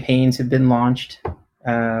 what campaigns have been launched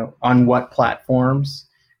on what platforms.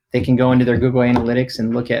 They can go into their Google Analytics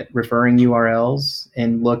and look at referring URLs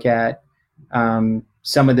and look at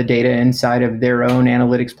some of the data inside of their own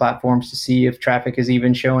analytics platforms to see if traffic is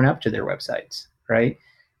even showing up to their websites, right?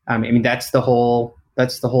 I mean, that's the whole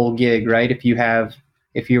gig, right? If you're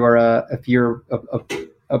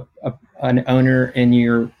an owner and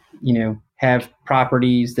you're, have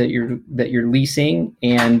properties that you're leasing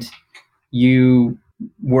and you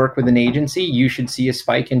work with an agency, you should see a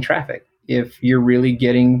spike in traffic if you're really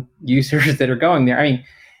getting users that are going there. I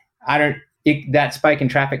mean, that spike in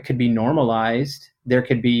traffic could be normalized. There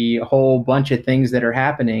could be a whole bunch of things that are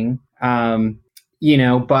happening, but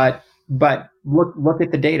look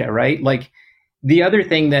at the data, right? Like the other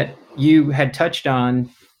thing that you had touched on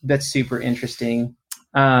that's super interesting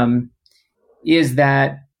is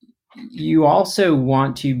that you also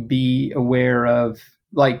want to be aware of,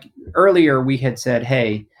 like earlier we had said,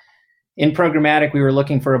 hey, in programmatic, we were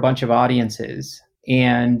looking for a bunch of audiences,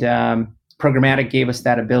 and programmatic gave us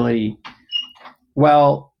that ability.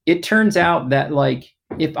 Well, it turns out that like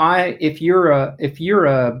if you're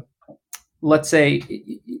a let's say,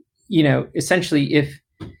 essentially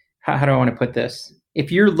how do I want to put this?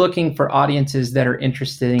 If you're looking for audiences that are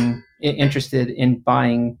interested in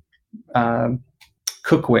buying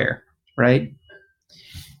cookware, right?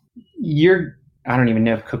 I don't even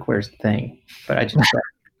know if cookware is a thing, but I just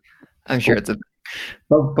I'm sure it's a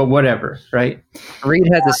but whatever, right? Reed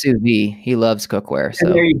has a sous vide. He loves cookware. So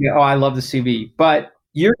and there you go. Oh, I love the sous vide. But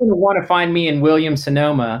you're going to want to find me in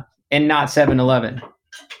Williams-Sonoma and not 7-Eleven,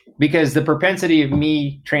 because the propensity of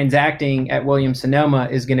me transacting at Williams-Sonoma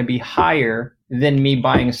is going to be higher than me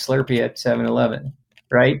buying a Slurpee at 7-Eleven,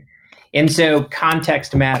 right? And so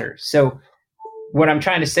context matters. So what I'm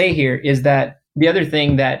trying to say here is that the other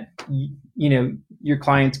thing that your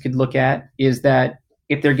clients could look at is that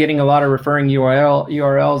if they're getting a lot of referring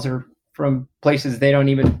URLs or from places they don't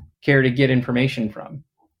even care to get information from,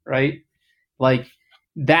 right? Like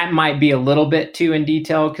that might be a little bit too in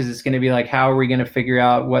detail, because it's going to be like, how are we going to figure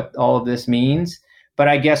out what all of this means? But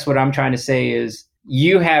I guess what I'm trying to say is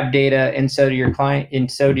you have data, and so do your client,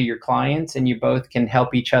 and so do your clients, and you both can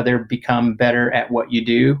help each other become better at what you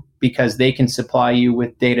do, because they can supply you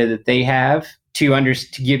with data that they have to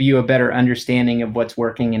give you a better understanding of what's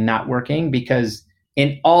working and not working. Because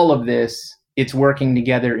in all of this, it's working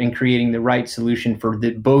together and creating the right solution for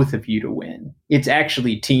the both of you to win. It's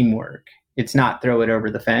actually teamwork. It's not throw it over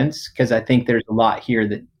the fence, because I think there's a lot here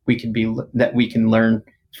that we can learn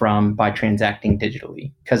from by transacting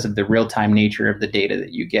digitally, because of the real-time nature of the data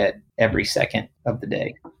that you get every second of the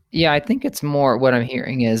day. Yeah, I think it's more what I'm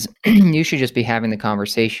hearing is you should just be having the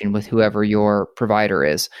conversation with whoever your provider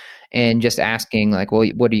is and just asking like, well,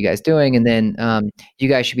 what are you guys doing? And then you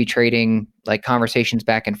guys should be trading like conversations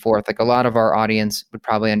back and forth. Like a lot of our audience would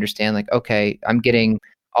probably understand like, okay, I'm getting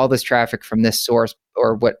all this traffic from this source,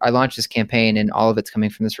 or what I launched this campaign and all of it's coming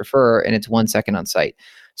from this referrer and it's 1 second on site.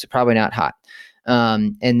 So probably not hot.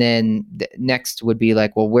 And then next would be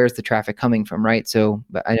like, well, where's the traffic coming from, right? So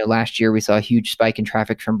I know last year we saw a huge spike in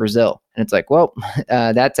traffic from Brazil, and it's like, well,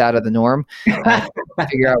 that's out of the norm.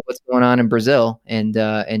 Figure out what's going on in Brazil and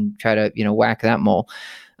try to whack that mole.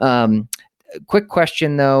 Quick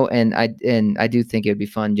question though, and I do think it'd be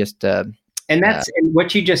fun just to. And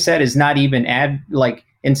what you just said is not even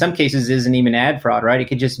in some cases isn't even ad fraud, right? It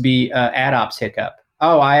could just be ad ops hiccup.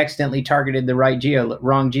 Oh, I accidentally targeted the wrong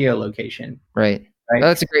geolocation. Right. Oh,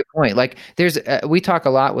 that's a great point. Like there's, we talk a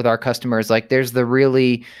lot with our customers, like there's the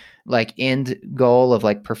really like end goal of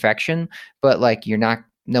like perfection, but like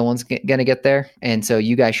no one's going to get there. And so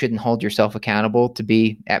you guys shouldn't hold yourself accountable to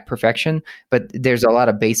be at perfection, but there's a lot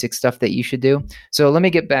of basic stuff that you should do. So let me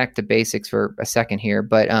get back to basics for a second here.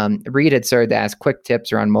 But Reed had started to ask quick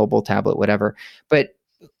tips around mobile, tablet, whatever. But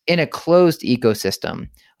in a closed ecosystem,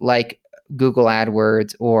 like Google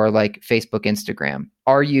AdWords or like Facebook, Instagram,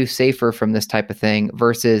 are you safer from this type of thing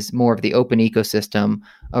versus more of the open ecosystem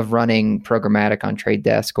of running programmatic on Trade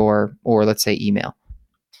Desk or let's say email?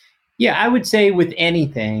 Yeah, I would say with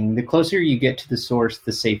anything, the closer you get to the source,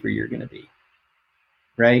 the safer you're going to be,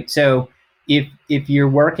 right? So if you're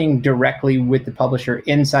working directly with the publisher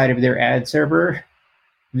inside of their ad server,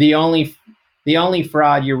 the only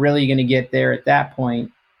fraud you're really going to get there at that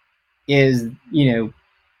point is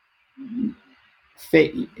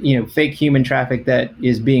fake human traffic that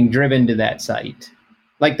is being driven to that site.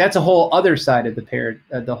 Like that's a whole other side of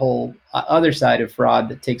the whole other side of fraud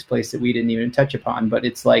that takes place that we didn't even touch upon. But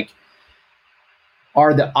it's like,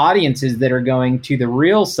 are the audiences that are going to the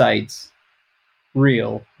real sites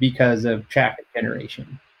real because of traffic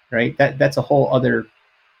generation, right? That's a whole other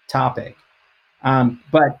topic.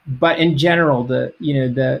 But in general,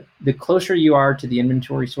 the closer you are to the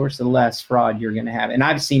inventory source, the less fraud you're going to have. And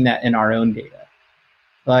I've seen that in our own data.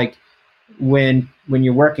 Like when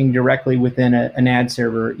you're working directly within an ad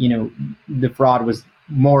server, the fraud was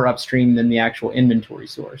more upstream than the actual inventory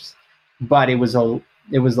source, but it was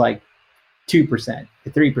like 2% to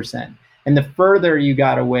 3%. And the further you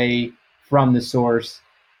got away from the source,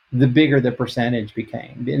 the bigger the percentage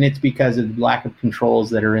became. And it's because of the lack of controls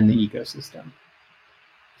that are in the ecosystem.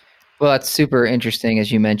 Well, that's super interesting,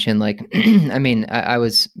 as you mentioned. Like, I mean,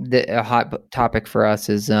 a hot topic for us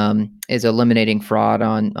is eliminating fraud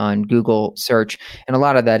on Google search, and a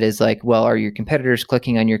lot of that is like, well, are your competitors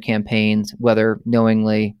clicking on your campaigns, whether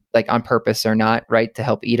knowingly, like on purpose or not, right, to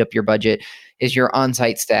help eat up your budget? Is your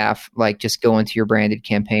on-site staff like just going to your branded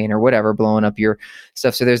campaign or whatever, blowing up your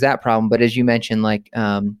stuff? So there's that problem. But as you mentioned, like,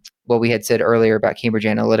 what we had said earlier about Cambridge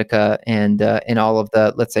Analytica and all of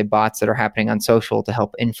the, let's say, bots that are happening on social to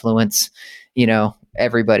help influence,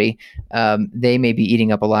 everybody, they may be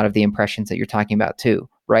eating up a lot of the impressions that you're talking about too,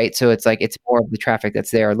 right? So it's like, it's more of the traffic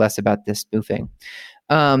that's there, less about this spoofing.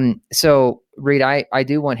 So Reed, I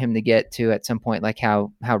do want him to get to at some point, like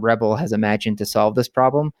how Rebel has imagined to solve this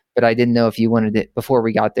problem, but I didn't know if you wanted to, before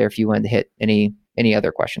we got there, if you wanted to hit any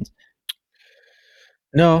other questions.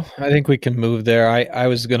 No, I think we can move there. I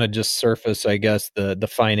was going to just surface, I guess, the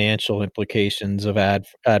financial implications of ad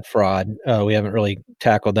fraud. We haven't really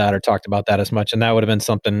tackled that or talked about that as much, and that would have been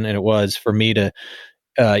something, and it was for me to,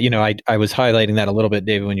 I was highlighting that a little bit,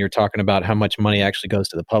 David, when you were talking about how much money actually goes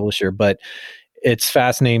to the publisher, but it's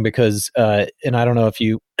fascinating because, and I don't know if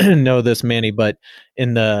you know this, Manny, but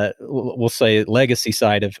in the, we'll say, legacy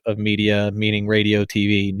side of media, meaning radio,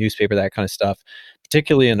 TV, newspaper, that kind of stuff,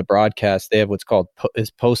 particularly in the broadcast, they have what's called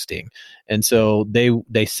posting. And so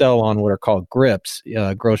they sell on what are called grips,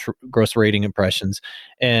 gross rating impressions.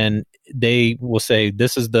 And they will say,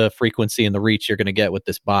 this is the frequency and the reach you're going to get with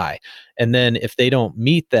this buy. And then if they don't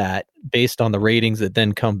meet that based on the ratings that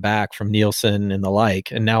then come back from Nielsen and the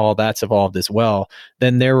like, and now all that's evolved as well,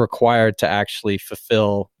 then they're required to actually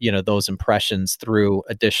fulfill, those impressions through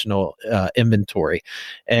additional inventory.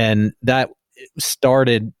 And that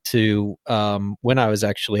started to, when I was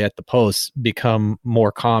actually at the Post, become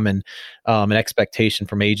more common, an expectation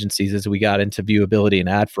from agencies as we got into viewability and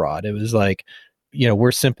ad fraud. It was like,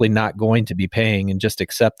 we're simply not going to be paying and just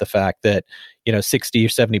accept the fact that, 60 or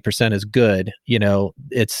 70% is good.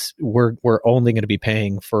 We're only going to be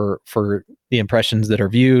paying for the impressions that are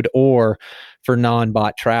viewed or for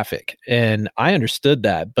non-bot traffic. And I understood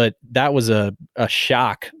that, but that was a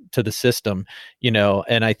shock to the system,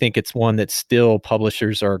 and I think it's one that still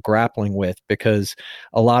publishers are grappling with, because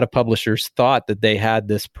a lot of publishers thought that they had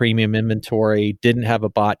this premium inventory, didn't have a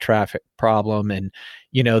bot traffic problem, and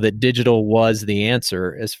that digital was the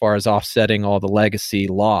answer as far as offsetting all the legacy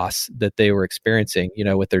loss that they were experiencing,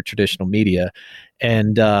 with their traditional media.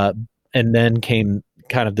 And then came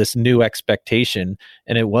kind of this new expectation,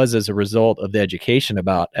 and it was as a result of the education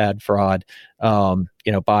about ad fraud,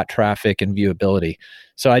 bot traffic and viewability.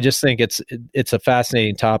 So I just think it's a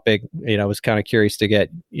fascinating topic. I was kind of curious to get,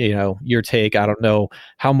 your take. I don't know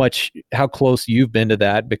how close you've been to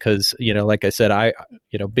that, because, like I said,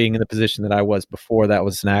 being in the position that I was before, that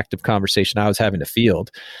was an active conversation I was having to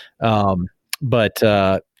field. But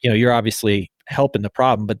you're obviously helping the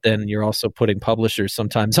problem, but then you're also putting publishers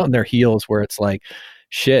sometimes on their heels, where it's like,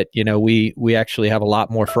 shit, we actually have a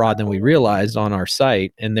lot more fraud than we realized on our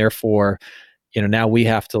site. And therefore, now we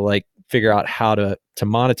have to figure out how to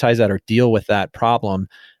monetize that or deal with that problem,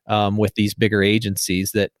 with these bigger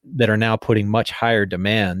agencies that are now putting much higher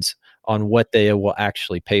demands on what they will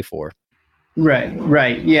actually pay for.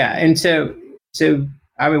 Right. Yeah. And so, that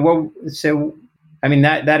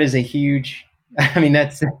is a huge,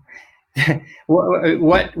 that's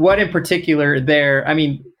what in particular there,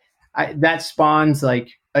 that spawns like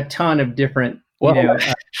a ton of different,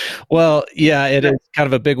 well, yeah, it is kind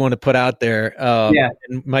of a big one to put out there.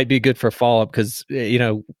 It might be good for follow-up because,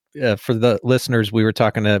 for the listeners, we were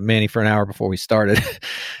talking to Manny for an hour before we started.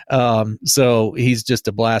 So he's just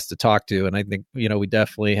a blast to talk to. And I think, we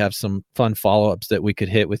definitely have some fun follow-ups that we could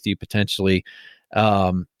hit with you potentially.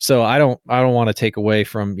 So I don't want to take away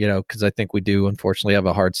from, because I think we do unfortunately have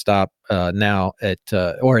a hard stop now at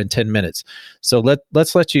or in 10 minutes. So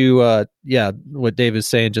let's let you what Dave is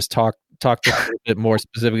saying, just talk to us a little bit more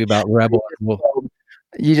specifically about Rebel.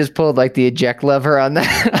 You just pulled like the eject lever on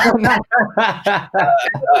that.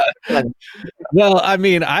 Well,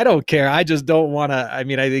 I don't care. I just don't want to. I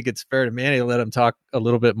think it's fair to Manny to let him talk a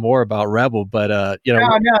little bit more about Rebel, but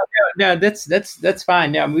No, that's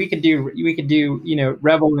fine. Now we could do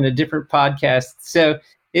Rebel in a different podcast. So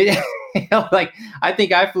it I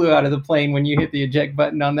think I flew out of the plane when you hit the eject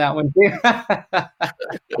button on that one too.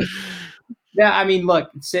 Yeah,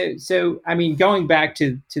 look. So going back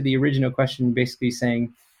to the original question, basically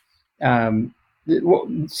saying,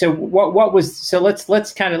 so what was? So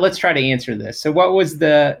let's try to answer this. So what was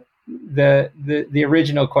the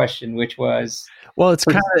original question, which was? Well, it's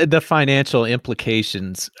kind of the financial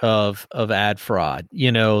implications of ad fraud.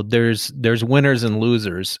 There's winners and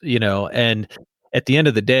losers. And at the end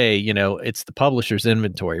of the day, it's the publisher's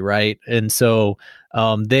inventory, right? And so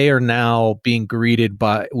they are now being greeted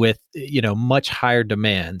with much higher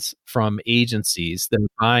demands from agencies that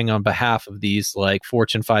are buying on behalf of these like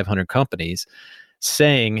Fortune 500 companies,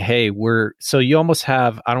 saying, "Hey, so you almost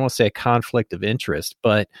have, I don't want to say a conflict of interest,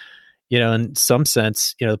 but in some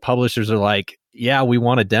sense, the publishers are like, yeah, we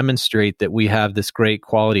want to demonstrate that we have this great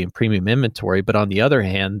quality and premium inventory. But on the other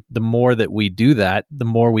hand, the more that we do that, the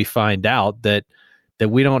more we find out that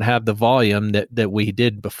we don't have the volume that we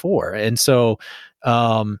did before. And so,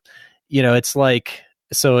 it's like,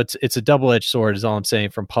 so it's a double-edged sword is all I'm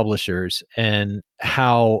saying from publishers, and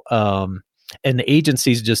how, and the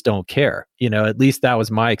agencies just don't care. At least that was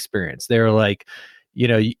my experience. They were like,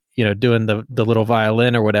 doing the little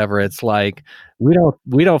violin or whatever. It's like, we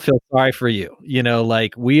don't feel sorry for you.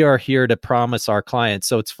 Like, we are here to promise our clients.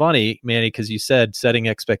 So it's funny, Manny, because you said setting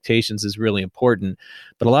expectations is really important,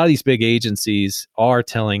 but a lot of these big agencies are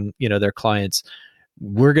telling, their clients,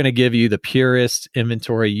 we're going to give you the purest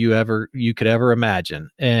inventory you could ever imagine.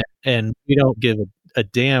 And we don't give a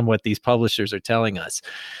damn what these publishers are telling us.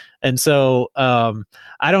 And so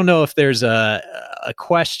I don't know if there's a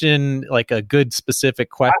question, like a good specific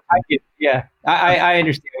question. I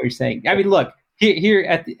understand what you're saying. I mean, look,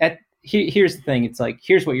 here's the thing. It's like,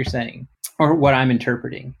 here's what you're saying, or what I'm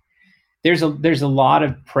interpreting. There's a lot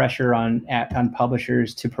of pressure on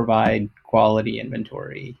publishers to provide quality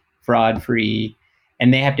inventory, fraud-free,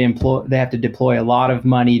 and they have to deploy a lot of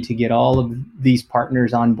money to get all of these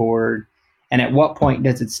partners on board. And at what point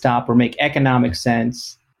does it stop or make economic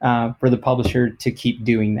sense for the publisher to keep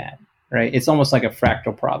doing that, right? It's almost like a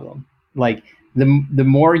fractal problem. Like, the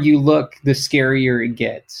more you look, the scarier it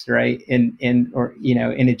gets, right? And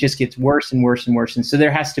it just gets worse and worse and worse. And so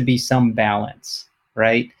there has to be some balance,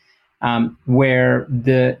 right? Where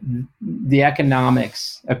the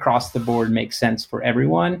economics across the board make sense for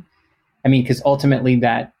everyone. I mean, because ultimately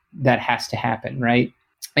that has to happen, right?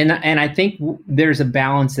 And I think there's a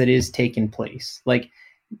balance that is taking place. Like,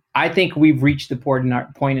 I think we've reached the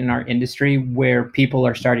point in our industry where people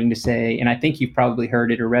are starting to say, and I think you've probably heard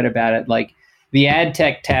it or read about it, like, the ad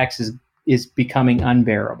tech tax is becoming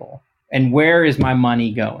unbearable. And where is my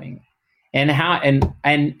money going? And how? And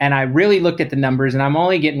I really looked at the numbers, and I'm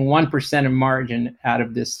only getting 1% of margin out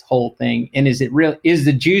of this whole thing. And is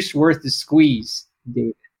the juice worth the squeeze,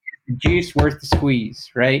 David? Is the juice worth the squeeze,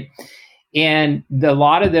 right? And a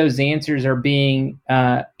lot of those answers are being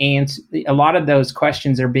answered. A lot of those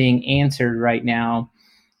questions are being answered right now,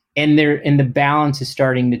 and the balance is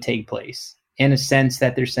starting to take place in a sense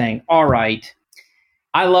that they're saying, all right,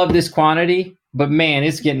 I love this quantity, but man,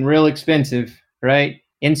 it's getting real expensive, right?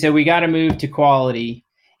 And so we got to move to quality.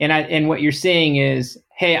 And what you're seeing is,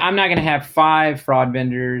 hey, I'm not going to have 5 fraud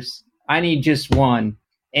vendors. I need just one.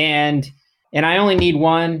 And I only need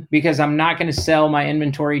one because I'm not going to sell my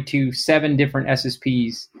inventory to 7 different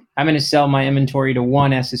SSPs. I'm going to sell my inventory to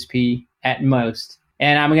one SSP at most.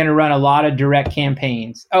 And I'm going to run a lot of direct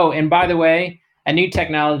campaigns. Oh, and by the way, a new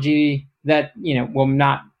technology that,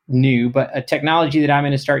 not new, but a technology that I'm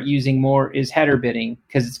going to start using more is header bidding,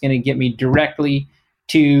 because it's going to get me directly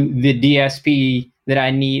to the DSP that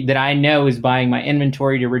I need, that I know is buying my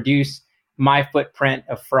inventory to reduce my footprint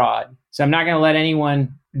of fraud. So I'm not going to let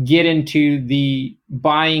anyone get into the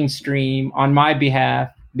buying stream on my behalf,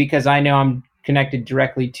 because I know I'm connected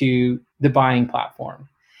directly to the buying platform.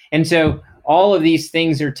 And so all of these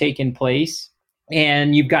things are taking place,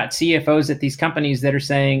 and you've got CFOs at these companies that are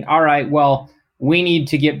saying, all right, well, we need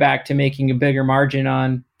to get back to making a bigger margin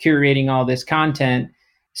on curating all this content.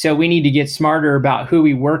 So we need to get smarter about who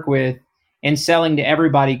we work with, and selling to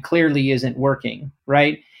everybody clearly isn't working,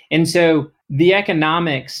 right? And so the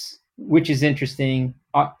economics, which is interesting,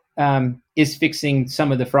 is fixing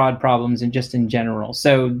some of the fraud problems and just in general.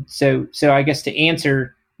 So I guess to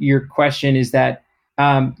answer your question is that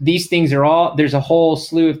these things there's a whole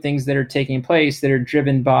slew of things that are taking place that are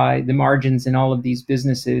driven by the margins in all of these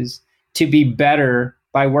businesses to be better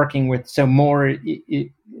by working with. So more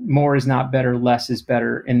is not better, less is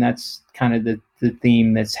better. And that's kind of the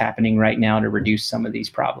theme that's happening right now to reduce some of these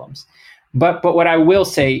problems. But what I will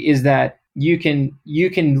say is that you can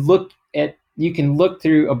look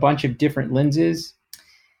through a bunch of different lenses,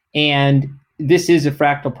 and this is a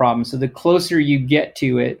fractal problem. So the closer you get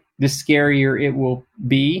to it, the scarier it will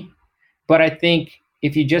be. But I think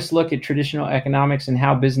if you just look at traditional economics and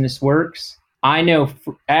how business works, I know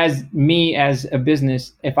as a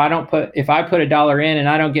business, if I put $1 in and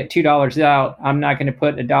I don't get $2 out, I'm not going to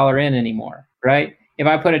put $1 in anymore, right? If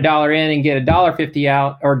I put $1 in and get $1.50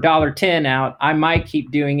 out or $1.10 out, I might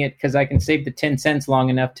keep doing it because I can save the 10 cents long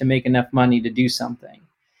enough to make enough money to do something.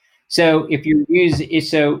 So if you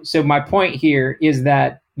so my point here is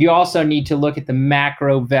that you also need to look at the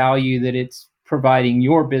macro value that it's providing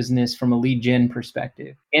your business from a lead gen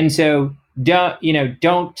perspective. And so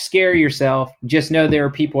don't scare yourself. Just know there are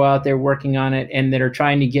people out there working on it and that are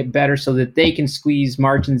trying to get better so that they can squeeze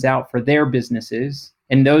margins out for their businesses.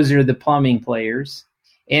 And those are the plumbing players.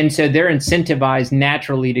 And so they're incentivized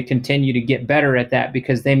naturally to continue to get better at that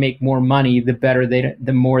because they make more money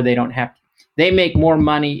the more they don't have to. They make more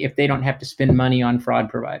money if they don't have to spend money on fraud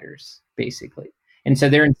providers, basically. And so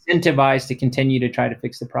they're incentivized to continue to try to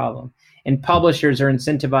fix the problem. And publishers are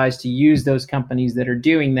incentivized to use those companies that are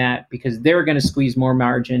doing that because they're going to squeeze more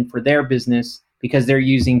margin for their business because they're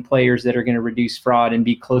using players that are going to reduce fraud and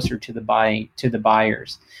be closer to the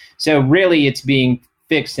buyers. So really it's being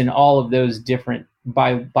fixed in all of those different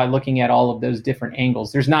by looking at all of those different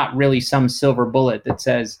angles. There's not really some silver bullet that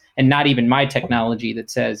says, and not even my technology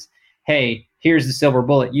that says, hey, here's the silver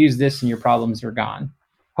bullet, use this and your problems are gone.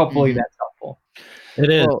 Hopefully that's helpful. It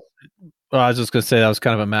is. Well, I was just going to say that was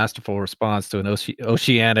kind of a masterful response to an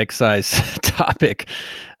oceanic size topic.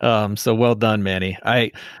 So well done, Manny.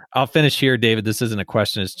 I'll finish here, David. This isn't a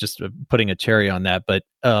question. It's just putting a cherry on that. But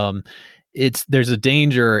there's a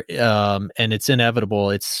danger and it's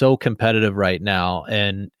inevitable. It's so competitive right now.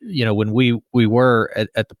 And, when we were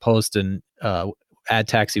at the Post and Ad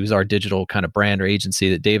Taxi was our digital kind of brand or agency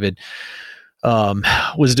that David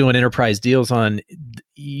was doing enterprise deals on,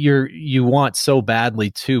 you want so badly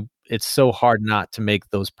to, it's so hard not to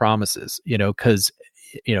make those promises, because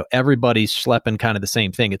everybody's schlepping kind of the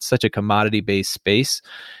same thing. It's such a commodity-based space.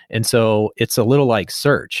 And so it's a little like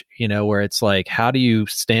search, where it's like, how do you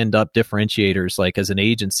stand up differentiators? Like as an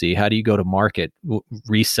agency, how do you go to market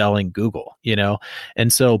reselling Google,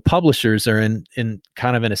 And so publishers are in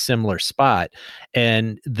kind of in a similar spot.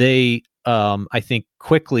 And they, I think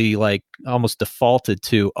quickly, like almost defaulted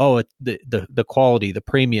to, the quality, the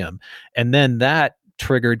premium. And then that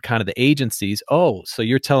triggered kind of the agencies. Oh, so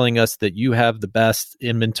you're telling us that you have the best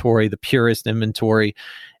inventory, the purest inventory.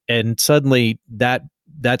 And suddenly that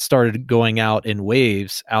started going out in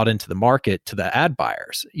waves out into the market to the ad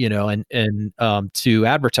buyers, and to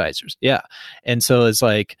advertisers. Yeah. And so it's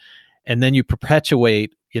like, and then you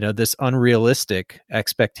perpetuate, this unrealistic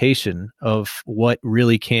expectation of what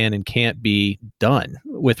really can and can't be done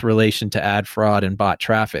with relation to ad fraud and bot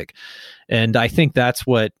traffic. And I think that's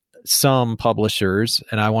what some publishers,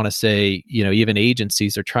 and I want to say, even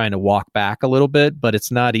agencies are trying to walk back a little bit, but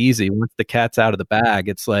it's not easy. Once the cat's out of the bag,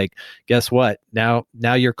 it's like, guess what? Now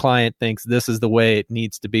your client thinks this is the way it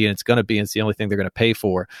needs to be, and it's going to be, and it's the only thing they're going to pay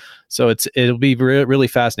for. So it'll be really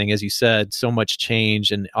fascinating, as you said, so much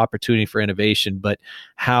change and opportunity for innovation, but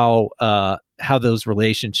how those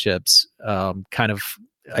relationships kind of,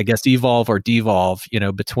 I guess, evolve or devolve,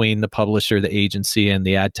 between the publisher, the agency, and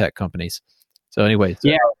the ad tech companies. So anyway,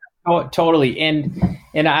 yeah. Oh, totally. And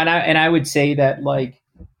I would say that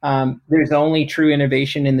there's only true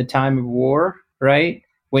innovation in the time of war, right?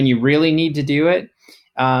 When you really need to do it.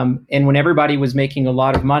 And when everybody was making a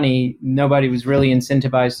lot of money, nobody was really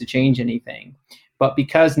incentivized to change anything. But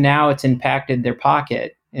because now it's impacted their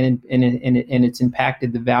pocket and it's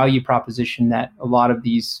impacted the value proposition that a lot of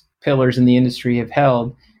these pillars in the industry have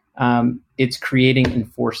held, it's creating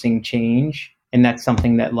and forcing change. And that's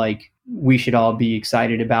something that we should all be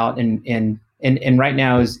excited about. And right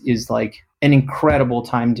now is like an incredible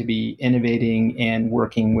time to be innovating and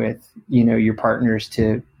working with, your partners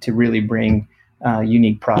to really bring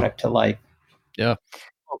unique product to life. Yeah.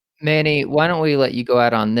 Well, Manny, why don't we let you go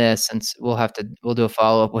out on this, since we'll do a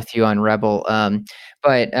follow-up with you on Rebel.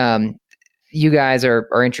 But you guys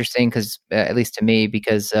are interesting because, at least to me,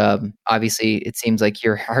 because obviously it seems like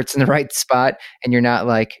your heart's in the right spot and you're not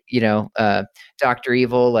like, Dr.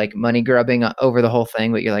 Evil, like money grubbing over the whole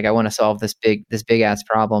thing, but you're like, I want to solve this big ass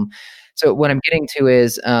problem. So what I'm getting to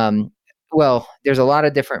is, there's a lot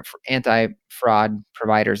of different anti-fraud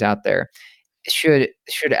providers out there. Should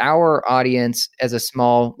our audience, as a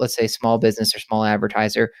let's say small business or small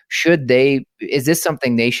advertiser, is this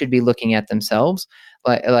something they should be looking at themselves?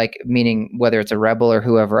 Like meaning whether it's a Rebel or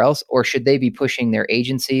whoever else, or should they be pushing their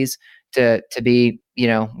agencies to be,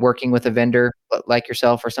 working with a vendor like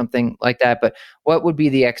yourself or something like that? But what would be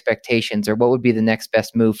the expectations, or what would be the next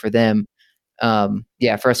best move for them?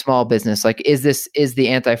 For a small business, is the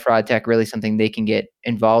anti-fraud tech really something they can get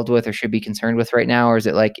involved with or should be concerned with right now? Or is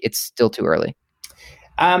it like, it's still too early?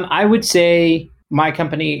 I would say my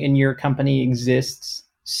company and your company exists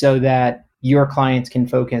so that your clients can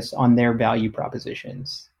focus on their value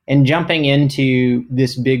propositions. And jumping into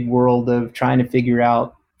this big world of trying to figure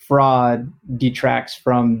out fraud detracts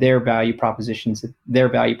from their value proposition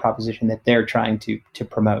that they're trying to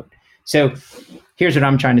promote. So here's what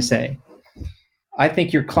I'm trying to say. I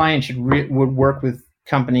think your client would work with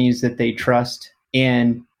companies that they trust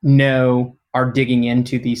and know are digging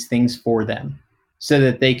into these things for them so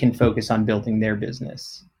that they can focus on building their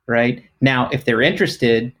business, right? Now, if they're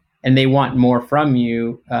interested and they want more from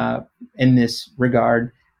you in this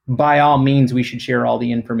regard, by all means, we should share all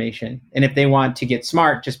the information. And if they want to get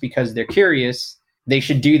smart just because they're curious, they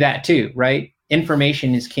should do that too, right?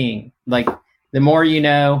 Information is king. Like the more you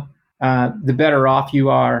know, the better off you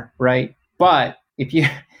are, right? But if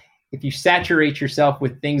you saturate yourself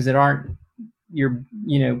with things that aren't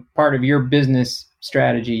part of your business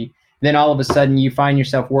strategy, then all of a sudden you find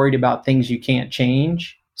yourself worried about things you can't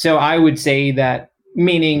change. So I would say that,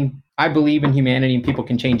 meaning I believe in humanity and people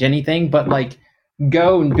can change anything, but like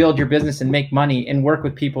go and build your business and make money and work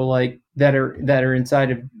with people like that are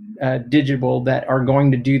inside of Digible that are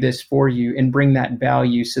going to do this for you and bring that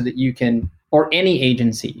value so that you can, or any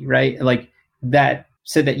agency, right? Like that,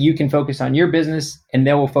 so that you can focus on your business and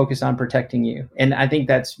they will focus on protecting you. And I think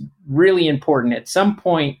that's really important. At some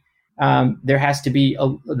point, there has to be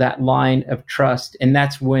that line of trust. And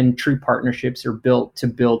that's when true partnerships are built to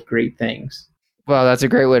build great things. Well, that's a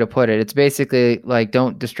great way to put it. It's basically like,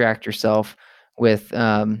 don't distract yourself with,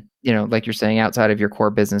 like you're saying, outside of your core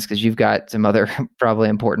business, because you've got some other probably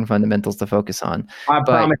important fundamentals to focus on. I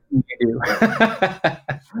promise you do.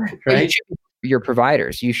 Right? Your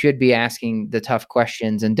providers, you should be asking the tough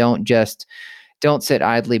questions and don't sit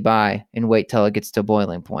idly by and wait till it gets to a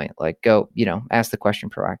boiling point. Like go, ask the question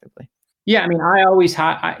proactively. Yeah. I mean, I always,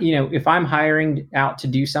 if I'm hiring out to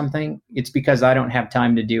do something, it's because I don't have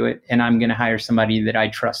time to do it. And I'm going to hire somebody that I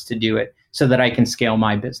trust to do it so that I can scale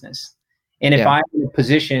my business. And if I'm in a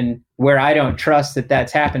position where I don't trust that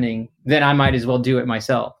that's happening, then I might as well do it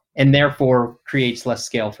myself, and therefore creates less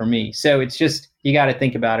scale for me. So it's just, you got to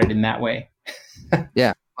think about it in that way.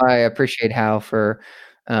 Yeah. I appreciate how for,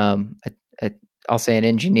 I'll say an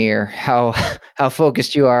engineer, how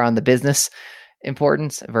focused you are on the business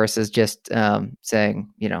importance versus just saying,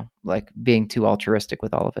 like being too altruistic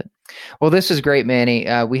with all of it. Well, this was great, Manny.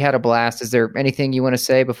 We had a blast. Is there anything you want to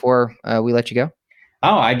say before we let you go?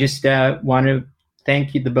 Oh, I just want to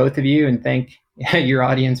thank you, the both of you, and thank your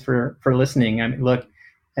audience for listening. I mean, look,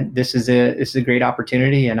 this is a great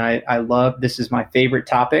opportunity, and I love, this is my favorite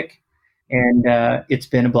topic, and it's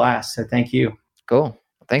been a blast. So thank you. Cool.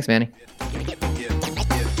 Thanks, Manny.